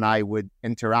 But when I would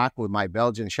interact with my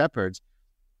Belgian Shepherds,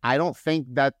 I don't think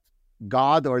that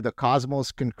God or the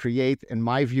cosmos can create, in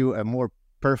my view, a more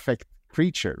perfect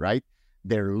creature, right?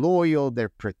 they're loyal, they're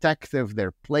protective,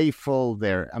 they're playful,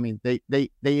 they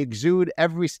exude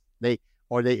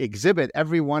they exhibit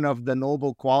every one of the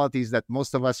noble qualities that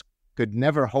most of us could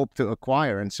never hope to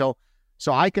acquire. And so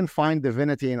I can find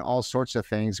divinity in all sorts of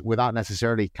things without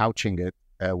necessarily couching it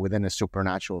within a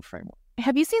supernatural framework.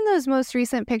 Have you seen those most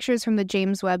recent pictures from the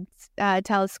James Webb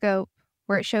telescope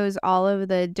where it shows all of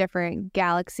the different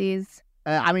galaxies?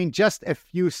 Just a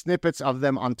few snippets of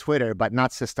them on Twitter, but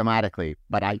not systematically.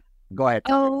 But go ahead.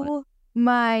 Oh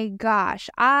my gosh.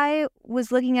 I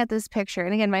was looking at this picture,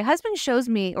 and again, my husband shows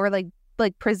me or like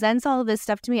presents all of this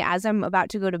stuff to me as I'm about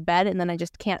to go to bed, and then I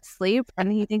just can't sleep,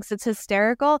 and he thinks it's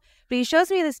hysterical. But he shows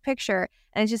me this picture,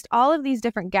 and it's just all of these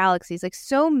different galaxies, like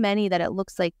so many that it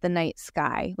looks like the night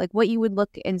sky, like what you would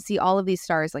look and see all of these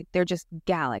stars, like they're just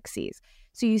galaxies.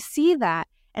 So you see that,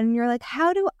 and you're like,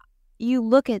 how do you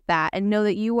look at that and know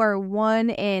that you are one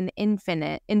in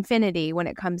infinity when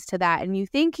it comes to that, and you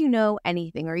think you know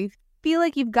anything, or you feel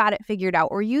like you've got it figured out,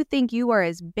 or you think you are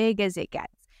as big as it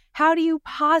gets? How do you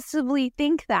possibly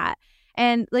think that?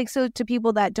 And like, so to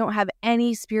people that don't have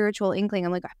any spiritual inkling,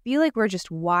 I'm like, I feel like we're just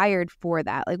wired for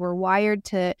that. Like we're wired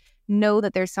to know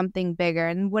that there's something bigger,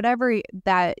 and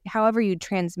however you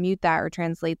transmute that or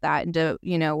translate that into,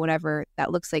 whatever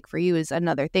that looks like for you is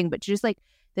another thing. But just like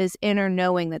this inner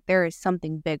knowing that there is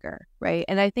something bigger, right?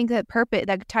 And I think that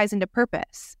that ties into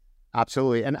purpose.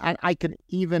 Absolutely. And I can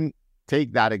even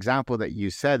take that example that you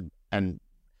said, and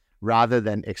rather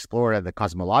than explore at the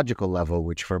cosmological level,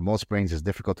 which for most brains is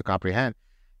difficult to comprehend,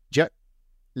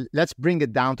 let's bring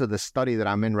it down to the study that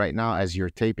I'm in right now as you're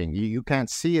taping. You can't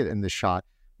see it in the shot,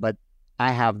 but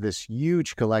I have this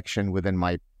huge collection within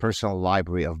my personal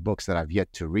library of books that I've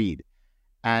yet to read.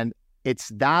 And it's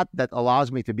that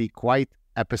allows me to be quite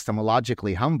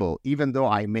epistemologically humble, even though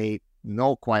I may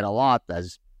know quite a lot,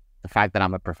 as the fact that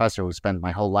I'm a professor who spent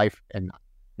my whole life in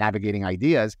navigating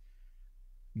ideas.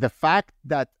 The fact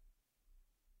that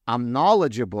I'm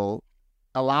knowledgeable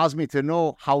allows me to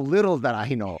know how little that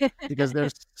I know, because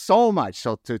there's so much.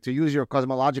 So to use your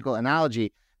cosmological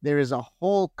analogy, there is a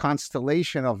whole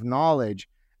constellation of knowledge.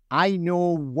 I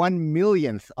know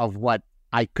 1/1,000,000th of what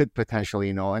I could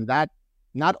potentially know. And that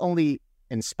not only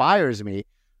inspires me,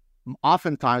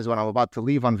 oftentimes when I'm about to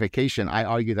leave on vacation, I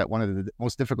argue that one of the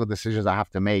most difficult decisions I have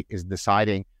to make is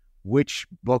deciding which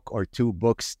book or two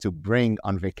books to bring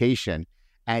on vacation.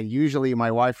 And usually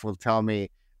my wife will tell me,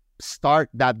 start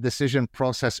that decision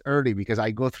process early, because I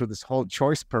go through this whole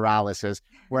choice paralysis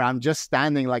where I'm just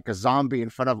standing like a zombie in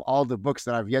front of all the books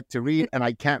that I've yet to read, and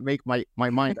I can't make my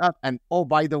mind up. And oh,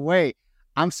 by the way,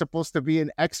 I'm supposed to be an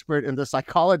expert in the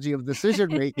psychology of decision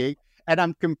making, and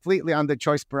I'm completely on the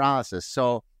choice paralysis.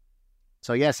 So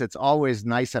yes, it's always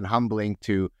nice and humbling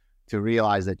to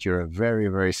realize that you're a very,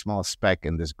 very small speck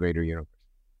in this greater universe.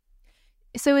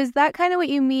 So is that kind of what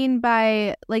you mean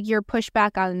by like your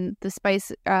pushback on the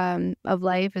spice of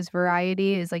life is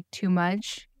variety is like too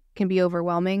much, can be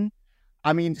overwhelming?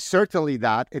 Certainly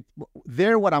that.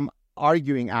 What I'm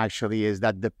arguing actually is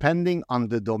that depending on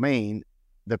the domain,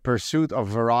 the pursuit of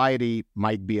variety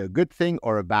might be a good thing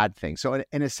or a bad thing. So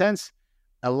in a sense,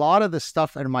 a lot of the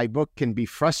stuff in my book can be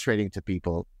frustrating to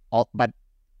people, but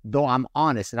though I'm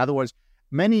honest, in other words,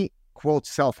 many quote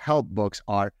self-help books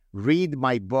are read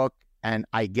my book and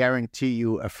I guarantee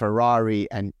you a Ferrari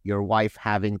and your wife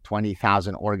having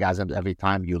 20,000 orgasms every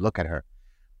time you look at her.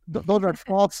 Those are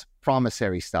false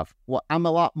promissory stuff. Well, I'm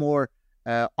a lot more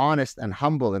honest and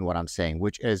humble in what I'm saying,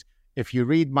 which is if you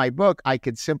read my book, I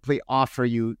could simply offer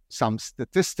you some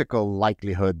statistical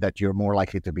likelihood that you're more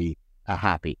likely to be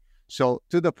happy. So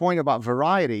to the point about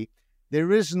variety,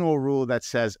 there is no rule that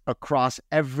says across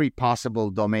every possible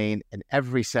domain in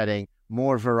every setting,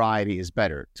 more variety is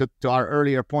better. To our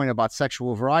earlier point about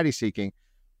sexual variety seeking,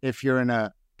 if you're in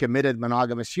a committed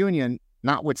monogamous union,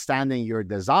 notwithstanding your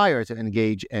desire to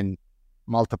engage in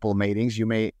multiple matings, you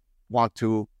may want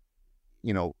to,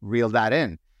 reel that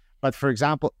in. But for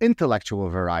example, intellectual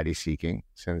variety seeking,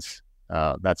 since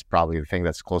that's probably the thing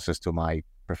that's closest to my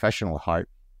professional heart,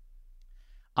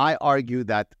 I argue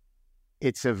that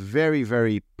it's a very,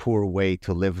 very poor way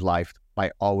to live life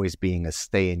by always being a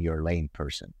stay-in-your-lane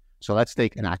person. So let's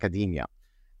take an academia.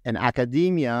 In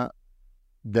academia,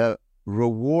 the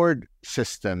reward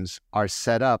systems are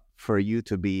set up for you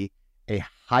to be a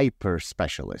hyper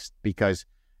specialist because,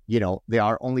 there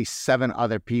are only 7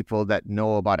 other people that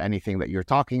know about anything that you're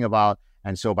talking about.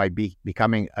 And so by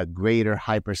becoming a greater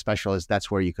hyper specialist,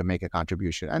 that's where you can make a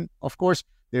contribution. And of course,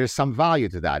 there's some value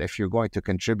to that. If you're going to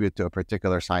contribute to a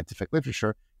particular scientific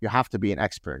literature, you have to be an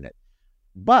expert in it.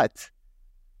 But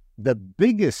the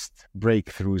biggest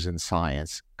breakthroughs in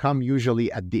science come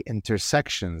usually at the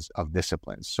intersections of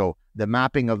disciplines. So the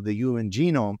mapping of the human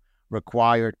genome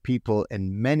required people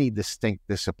in many distinct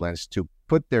disciplines to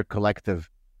put their collective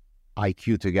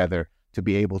IQ together to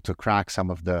be able to crack some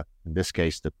of the, in this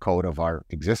case, the code of our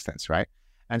existence, right?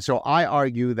 And so I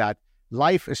argue that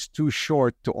life is too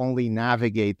short to only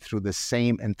navigate through the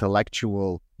same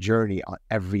intellectual journey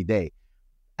every day.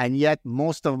 And yet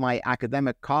most of my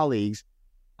academic colleagues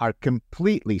are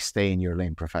completely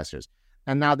stay-in-your-lane professors.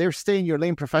 And now they're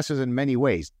stay-in-your-lane professors in many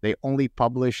ways. They only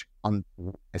publish on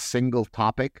a single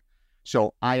topic.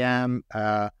 So I am,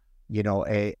 a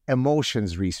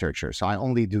emotions researcher. So I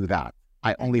only do that.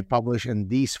 I only publish in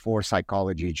these 4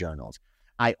 psychology journals.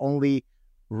 I only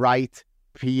write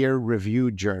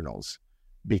peer-reviewed journals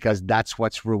because that's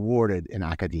what's rewarded in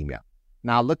academia.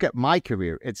 Now look at my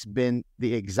career. It's been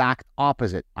the exact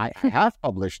opposite. I have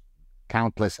published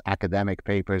countless academic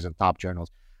papers in top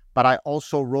journals, but I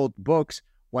also wrote books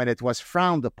when it was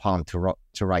frowned upon to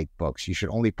write books. You should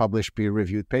only publish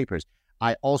peer-reviewed papers.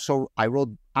 I wrote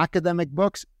academic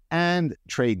books and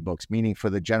trade books, meaning for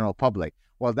the general public.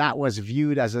 Well, that was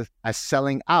viewed as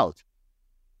selling out.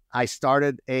 I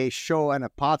started a show and a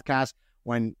podcast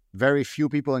when very few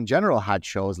people in general had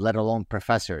shows, let alone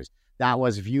professors. That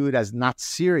was viewed as not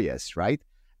serious, right?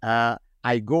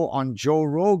 I go on Joe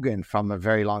Rogan from a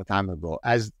very long time ago.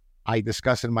 As I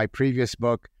discussed in my previous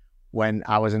book, when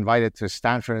I was invited to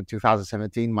Stanford in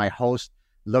 2017, my host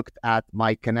looked at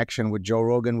my connection with Joe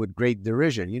Rogan with great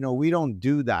derision. We don't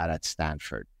do that at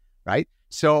Stanford, right?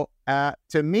 So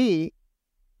to me,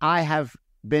 I have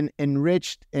been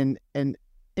enriched in an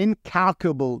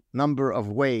incalculable number of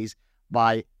ways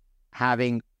by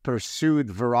having pursued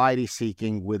variety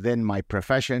seeking within my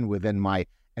profession, within my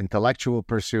intellectual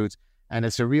pursuits. And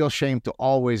it's a real shame to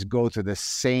always go to the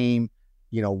same,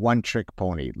 one-trick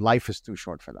pony. Life is too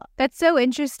short for that. That's so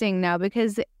interesting now,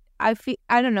 because I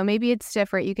don't know, maybe it's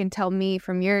different. You can tell me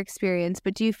from your experience,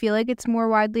 but do you feel like it's more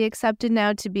widely accepted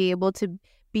now to be able to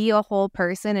be a whole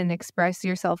person and express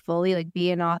yourself fully, like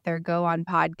be an author, go on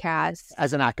podcasts?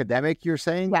 As an academic, you're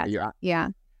saying? Yeah.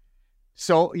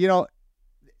 So,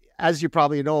 as you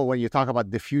probably know, when you talk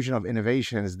about diffusion of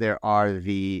innovations, there are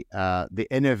the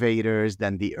innovators,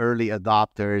 then the early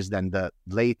adopters, then the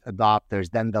late adopters,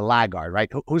 then the laggard,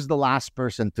 right? Who's the last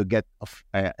person to get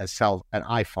an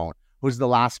iPhone? Who's the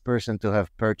last person to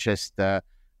have purchased a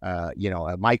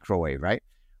microwave, right?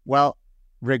 Well,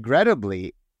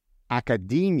 regrettably,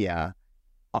 academia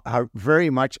are very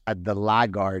much at the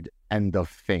laggard end of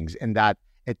things, in that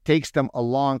it takes them a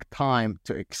long time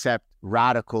to accept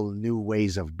radical new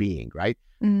ways of being, right?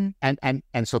 Mm-hmm.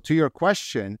 And so to your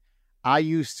question, I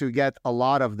used to get a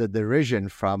lot of the derision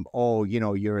from,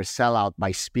 you're a sellout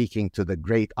by speaking to the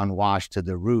great unwashed, to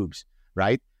the rubes,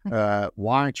 right?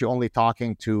 Why aren't you only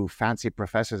talking to fancy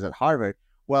professors at Harvard?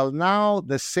 Well, now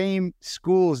the same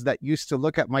schools that used to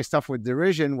look at my stuff with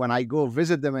derision, when I go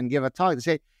visit them and give a talk, they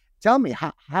say, tell me,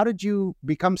 how did you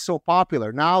become so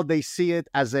popular? Now they see it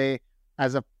as a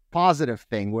positive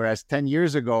thing, whereas 10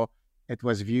 years ago, it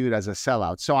was viewed as a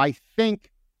sellout. So I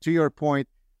think, to your point,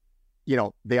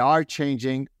 they are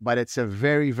changing, but it's a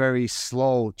very, very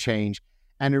slow change.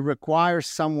 And it requires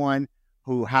someone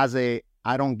who has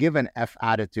I don't give an F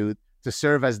attitude to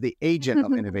serve as the agent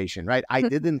of innovation, right? I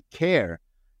didn't care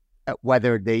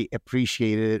whether they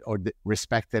appreciated it or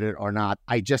respected it or not.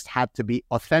 I just had to be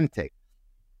authentic.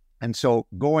 And so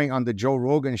going on the Joe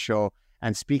Rogan show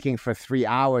and speaking for 3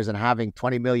 hours and having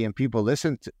 20 million people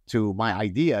listen to my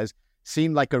ideas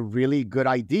seemed like a really good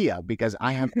idea, because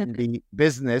I am in the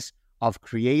business of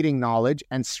creating knowledge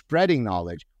and spreading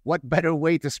knowledge. What better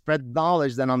way to spread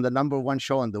knowledge than on the #1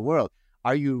 show in the world?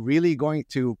 Are you really going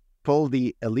to pull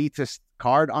the elitist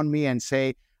card on me and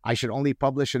say I should only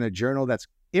publish in a journal that's,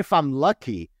 if I'm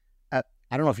lucky, I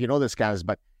don't know if you know this, guys,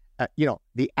 but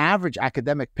the average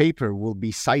academic paper will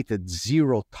be cited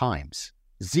 0 times.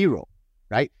 0,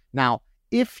 right? Now,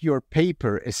 if your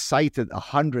paper is cited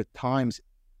 100 times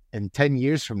in 10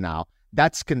 years from now,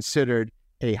 that's considered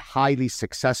a highly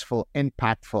successful,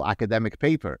 impactful academic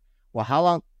paper. Well, how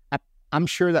long? I'm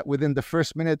sure that within the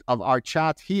first minute of our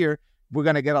chat here, we're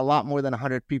going to get a lot more than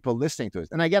 100 people listening to us.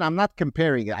 And again, I'm not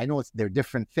comparing it. I know they're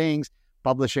different things.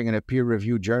 Publishing in a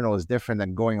peer-reviewed journal is different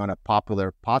than going on a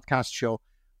popular podcast show.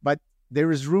 But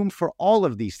there is room for all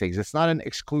of these things. It's not an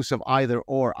exclusive either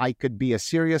or. I could be a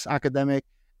serious academic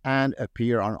and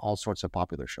appear on all sorts of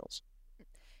popular shows.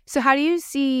 So how do you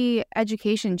see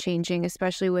education changing,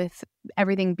 especially with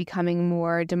everything becoming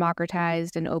more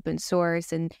democratized and open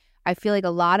source? And I feel like a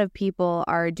lot of people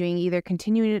are doing either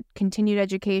continued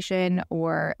education,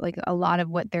 or like a lot of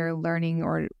what they're learning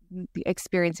or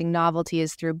experiencing novelty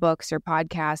is through books or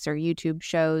podcasts or YouTube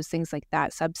shows, things like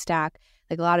that, Substack.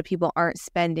 Like a lot of people aren't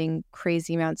spending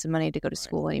crazy amounts of money to go to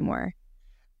school anymore.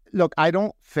 Look, I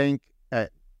don't think,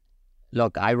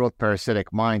 I wrote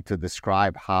Parasitic Mind to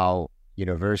describe how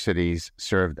universities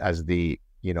served as the,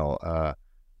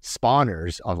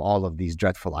 spawners of all of these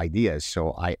dreadful ideas.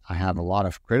 So I have a lot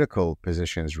of critical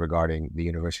positions regarding the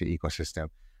university ecosystem.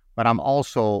 But I'm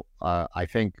also, I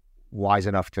think, wise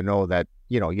enough to know that,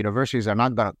 universities are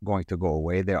not going to go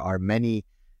away. There are many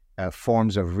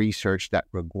forms of research that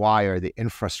require the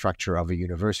infrastructure of a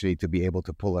university to be able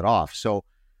to pull it off. So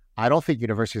I don't think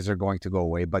universities are going to go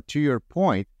away. But to your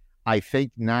point, I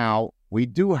think now we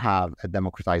do have a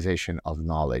democratization of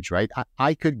knowledge, right?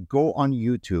 I could go on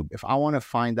YouTube if I want to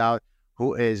find out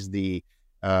who is the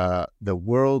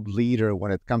world leader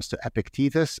when it comes to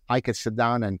Epictetus. I could sit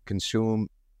down and consume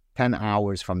 10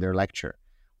 hours from their lecture.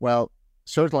 Well,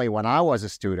 certainly when I was a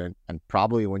student, and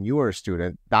probably when you were a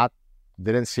student, that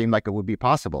didn't seem like it would be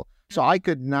possible. So I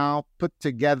could now put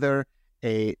together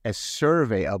a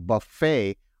survey, a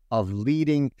buffet of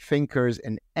leading thinkers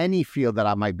in any field that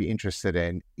I might be interested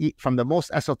in, from the most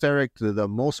esoteric to the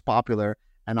most popular,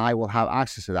 and I will have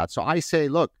access to that. So I say,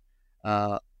 look,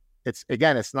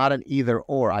 it's not an either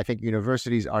or. I think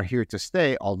universities are here to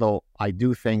stay, although I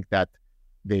do think that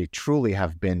they truly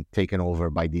have been taken over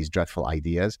by these dreadful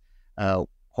ideas.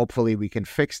 Hopefully we can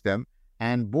fix them.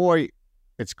 And boy,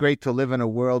 it's great to live in a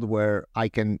world where I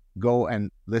can go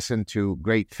and listen to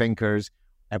great thinkers,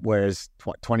 whereas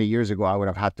 20 years ago, I would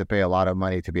have had to pay a lot of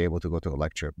money to be able to go to a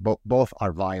lecture. Both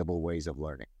are viable ways of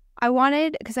learning. I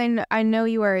wanted, because I know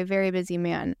you are a very busy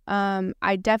man,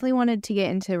 I definitely wanted to get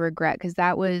into regret, because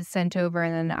that was sent over.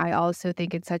 And then I also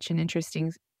think it's such an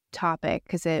interesting topic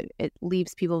because it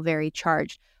leaves people very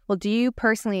charged. Well, do you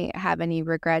personally have any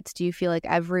regrets? Do you feel like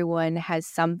everyone has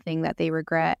something that they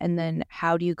regret? And then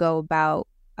how do you go about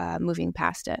moving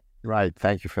past it? Right.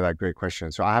 Thank you for that great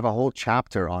question. So I have a whole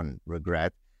chapter on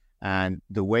regret. And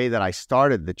the way that I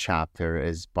started the chapter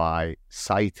is by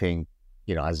citing,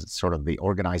 as sort of the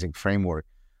organizing framework,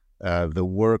 the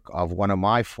work of one of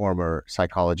my former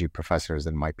psychology professors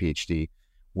in my PhD.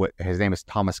 His name is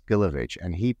Thomas Gilovich,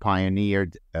 and he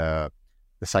pioneered the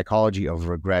psychology of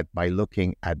regret by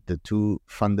looking at the two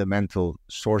fundamental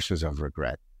sources of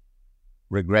regret: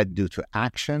 regret due to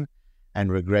action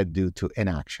and regret due to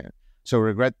inaction. So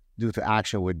regret due to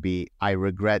action would be, I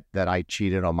regret that I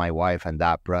cheated on my wife and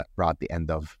that brought the end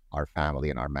of our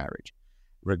family and our marriage.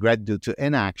 Regret due to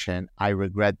inaction, I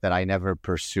regret that I never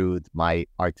pursued my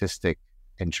artistic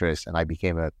interests and I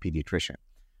became a pediatrician.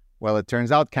 Well, it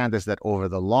turns out, Candace, that over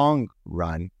the long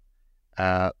run,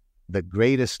 the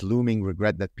greatest looming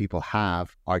regret that people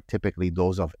have are typically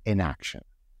those of inaction,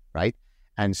 right?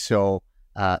 And so,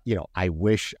 I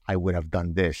wish I would have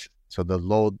done this. So the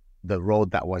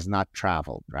road that was not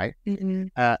traveled, right?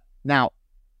 Mm-hmm. Now,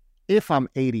 if I'm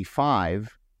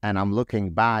 85 and I'm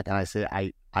looking back and I say,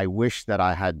 I wish that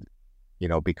I had,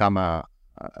 become a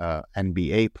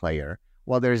NBA player.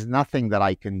 Well, there's nothing that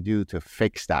I can do to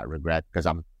fix that regret because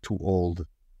I'm too old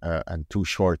and too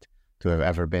short to have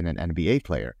ever been an NBA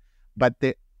player. But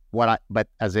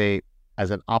as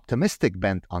an optimistic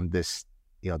bent on this,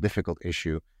 difficult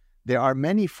issue, there are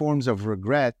many forms of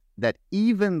regret that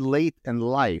even late in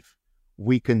life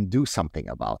we can do something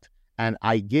about. And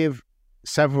I give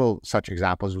several such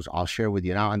examples, which I'll share with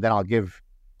you now, and then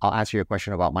I'll answer your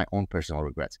question about my own personal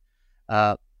regrets.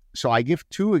 So I give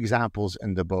two examples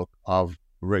in the book of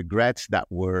regrets that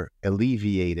were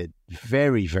alleviated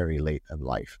very, very late in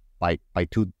life by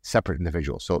two separate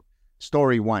individuals. So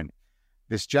story one,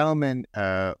 this gentleman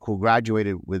who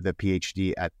graduated with a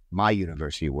PhD at my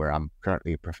university, where I'm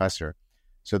currently a professor.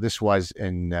 So this was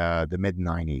in the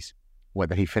mid-90s,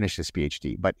 whether he finished his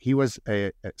PhD. But he was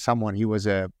an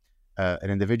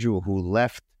individual who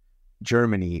left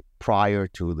Germany prior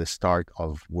to the start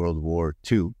of World War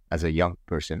II as a young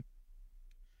person,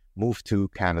 moved to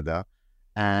Canada,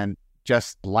 and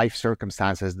just life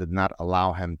circumstances did not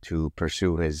allow him to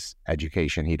pursue his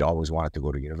education. He'd always wanted to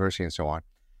go to university and so on.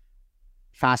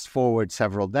 Fast forward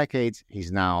several decades,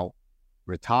 he's now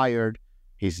retired.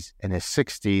 He's in his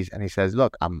 60s, and he says,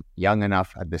 look, I'm young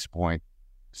enough at this point,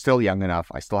 still young enough.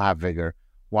 I still have vigor.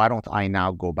 Why don't I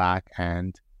now go back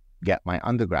and get my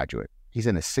undergraduate? He's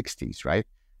in his 60s, right?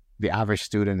 The average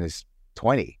student is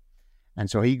 20. And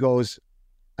so he goes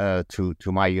to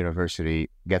my university,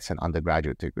 gets an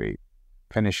undergraduate degree,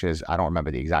 finishes, I don't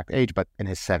remember the exact age, but in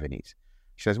his 70s.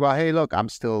 He says, well, hey, look, I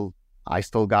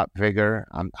still got vigor.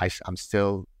 I'm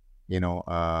still,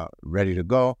 ready to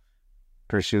go.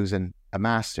 Pursues a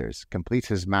master's, completes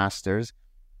his master's.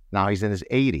 Now he's in his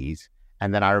 80s,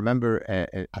 And then I remember,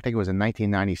 I think it was in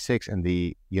 1996 in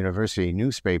the university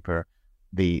newspaper,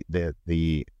 the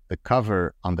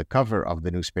cover, on the cover of the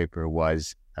newspaper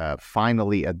was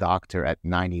finally a doctor at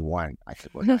 91, I think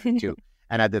it was 92.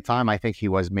 And at the time, I think he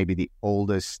was maybe the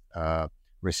oldest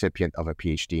recipient of a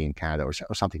PhD in Canada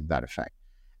or something to that effect.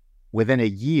 Within a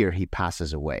year, he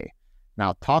passes away.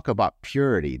 Now, talk about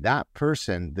purity. That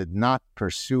person did not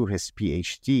pursue his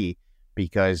PhD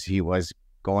because he was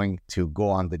going to go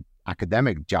on the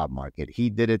academic job market. He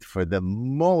did it for the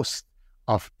most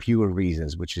of pure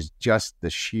reasons, which is just the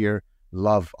sheer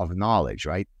love of knowledge,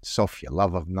 right? Sophia,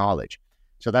 love of knowledge.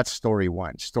 So that's story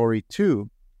one. Story two,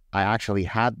 I actually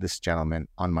had this gentleman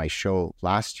on my show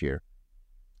last year,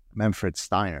 Manfred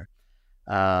Steiner.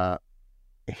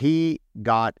 He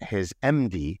got his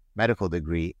MD, medical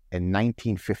degree, in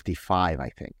 1955,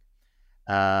 I think.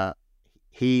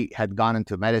 He had gone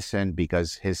into medicine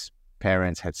because his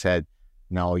parents had said,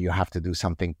 no, you have to do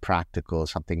something practical,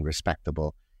 something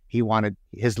respectable.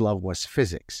 His love was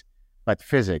physics, but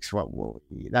physics,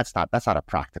 that's not a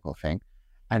practical thing.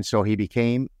 And so he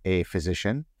became a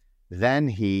physician. Then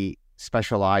he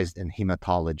specialized in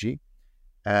hematology,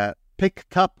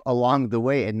 picked up along the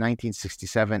way in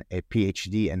 1967 a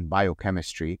PhD in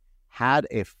biochemistry, had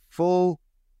a full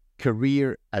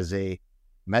career as a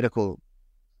medical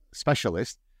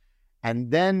specialist,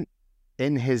 and then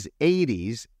in his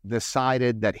 80s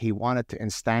decided that he wanted to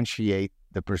instantiate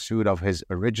the pursuit of his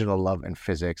original love in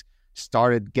physics,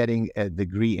 started getting a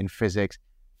degree in physics,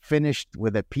 finished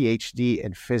with a PhD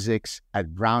in physics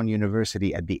at Brown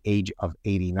University at the age of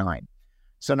 89.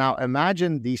 So now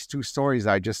imagine these two stories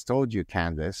I just told you,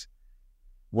 Candace.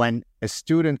 When a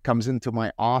student comes into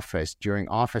my office during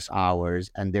office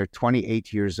hours and they're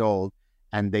 28 years old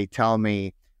and they tell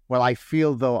me, well, I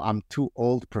feel though I'm too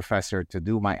old, professor, to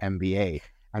do my MBA.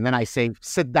 And then I say,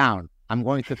 sit down. I'm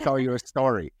going to tell you a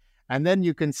story. And then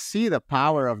you can see the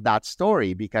power of that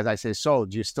story because I say, so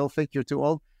do you still think you're too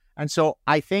old? And so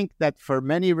I think that for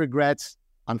many regrets,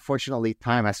 unfortunately,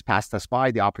 time has passed us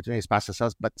by, the opportunity has passed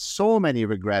us, but so many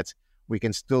regrets, we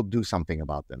can still do something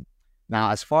about them.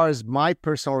 Now, as far as my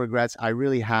personal regrets, I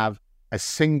really have a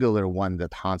singular one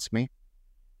that haunts me.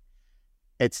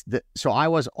 So I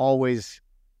was always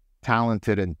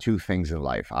talented in two things in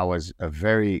life. I was a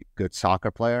very good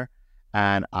soccer player,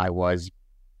 and I was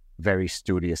very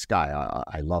studious guy.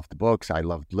 I loved books. I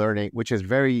loved learning, which is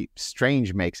very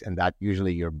strange mix in that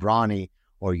usually you're brawny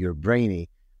or you're brainy.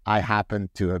 I happen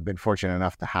to have been fortunate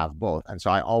enough to have both. And so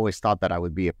I always thought that I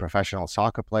would be a professional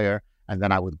soccer player, and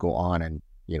then I would go on and,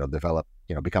 develop,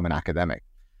 become an academic.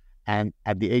 And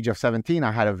at the age of 17,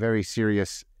 I had a very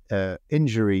serious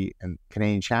injury in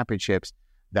Canadian Championships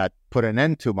that put an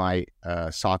end to my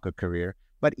soccer career.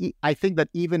 But I think that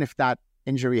even if that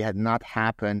injury had not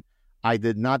happened, I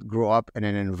did not grow up in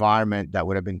an environment that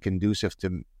would have been conducive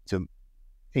to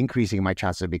increasing my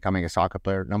chances of becoming a soccer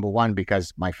player. Number one,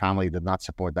 because my family did not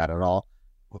support that at all.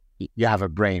 You have a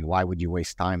brain. Why would you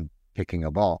waste time kicking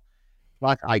a ball?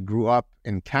 But I grew up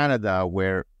in Canada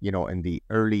where, in the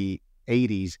early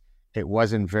 80s, it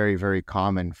wasn't very, very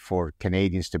common for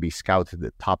Canadians to be scouted to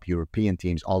the top European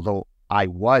teams, although I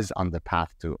was on the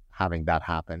path to having that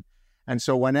happen. And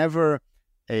so whenever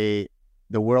the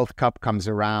World Cup comes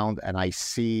around and I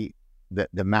see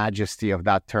the majesty of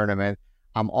that tournament,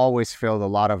 I'm always filled a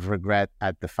lot of regret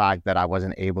at the fact that I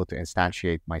wasn't able to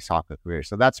instantiate my soccer career.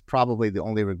 So that's probably the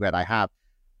only regret I have.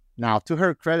 Now, to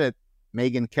her credit,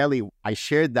 Megan Kelly, I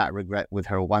shared that regret with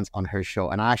her once on her show.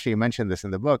 And I actually mentioned this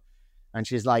in the book. And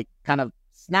she's like, kind of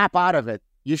snap out of it.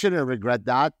 You shouldn't regret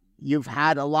that. You've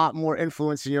had a lot more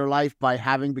influence in your life by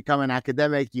having become an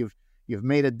academic. You've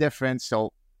made a difference.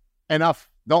 So enough.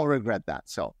 Don't regret that.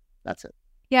 So that's it.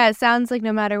 Yeah, it sounds like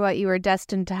no matter what, you were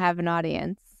destined to have an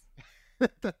audience.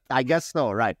 I guess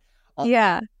so, right?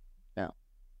 Yeah.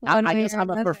 I guess I'm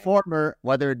a performer,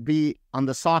 whether it be on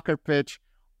the soccer pitch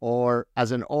or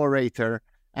as an orator.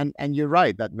 And you're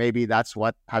right that maybe that's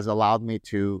what has allowed me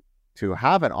to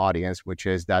have an audience, which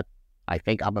is that I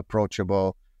think I'm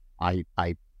approachable. I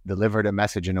delivered a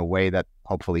message in a way that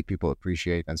hopefully people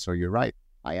appreciate. And so you're right.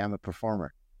 I am a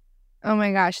performer. Oh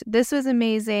my gosh, this was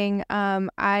amazing.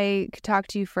 I could talk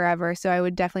to you forever, so I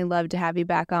would definitely love to have you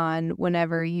back on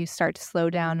whenever you start to slow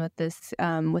down with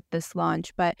this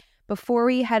launch. But before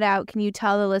we head out, can you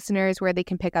tell the listeners where they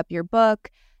can pick up your book,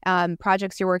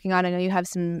 projects you're working on? I know you have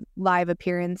some live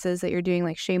appearances that you're doing,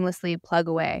 like shamelessly plug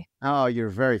away. Oh, you're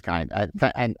very kind.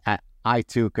 I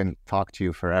too can talk to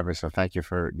you forever, so thank you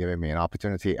for giving me an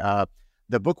opportunity.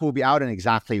 The book will be out in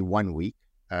exactly 1 week,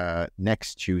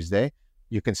 next Tuesday.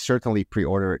 You can certainly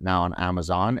pre-order it now on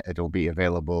Amazon. It'll be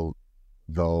available,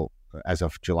 though, as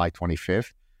of July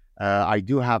 25th. I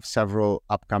do have several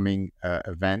upcoming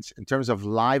events. In terms of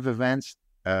live events,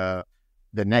 the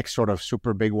next sort of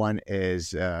super big one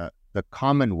is the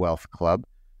Commonwealth Club,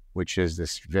 which is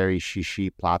this very shishi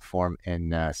platform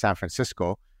in San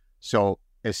Francisco. So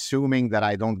assuming that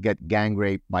I don't get gang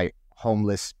raped by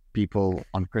homeless people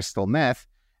on crystal meth,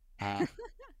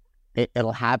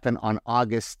 it'll happen on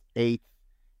August 8th.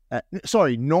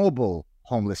 Noble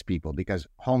homeless people, because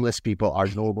homeless people are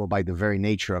noble by the very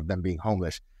nature of them being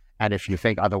homeless. And if you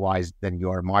think otherwise, then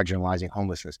you're marginalizing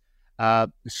homelessness.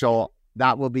 So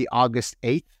that will be August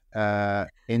 8th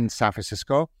in San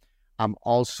Francisco. I'm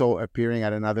also appearing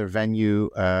at another venue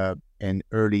in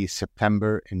early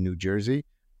September in New Jersey.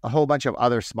 A whole bunch of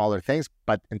other smaller things.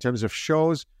 But in terms of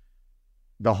shows,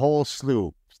 the whole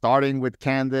slew, starting with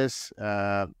Candace,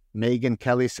 Megyn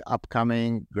Kelly's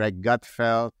upcoming, Greg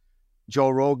Gutfeld, Joe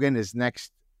Rogan is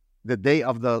next. The day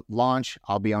of the launch,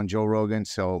 I'll be on Joe Rogan.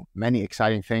 So many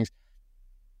exciting things.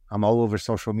 I'm all over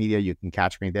social media. You can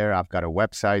catch me there. I've got a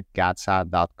website,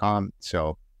 gadsad.com.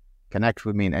 So connect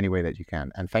with me in any way that you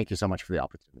can. And thank you so much for the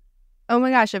opportunity. Oh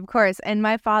my gosh, of course. And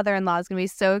my father-in-law is going to be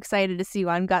so excited to see you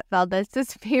on Gutfeld. That's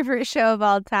his favorite show of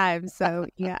all time. So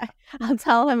yeah, I'll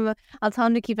tell him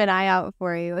to keep an eye out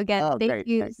for you. Again, thank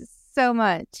you so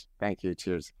much. Thank you.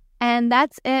 Cheers. And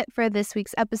that's it for this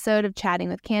week's episode of Chatting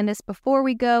with Candace. Before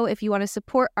we go, if you want to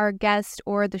support our guest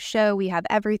or the show, we have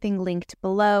everything linked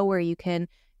below where you can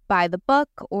buy the book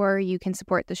or you can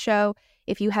support the show.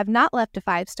 If you have not left a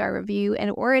 5-star review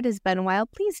or it has been a while,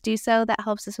 please do so. That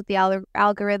helps us with the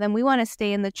algorithm. We want to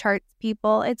stay in the charts,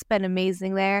 people. It's been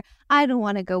amazing there. I don't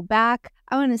want to go back.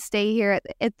 I want to stay here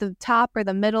at the top or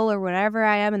the middle or whatever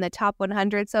I am in the top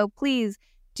 100. So please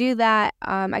do that.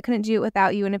 I couldn't do it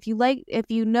without you. And if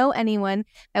you know anyone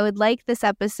that would like this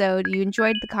episode, you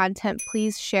enjoyed the content,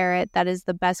 please share it. That is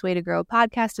the best way to grow a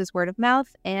podcast, is word of mouth.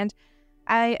 And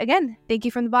I, again, thank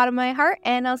you from the bottom of my heart,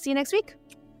 and I'll see you next week.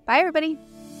 Bye, everybody.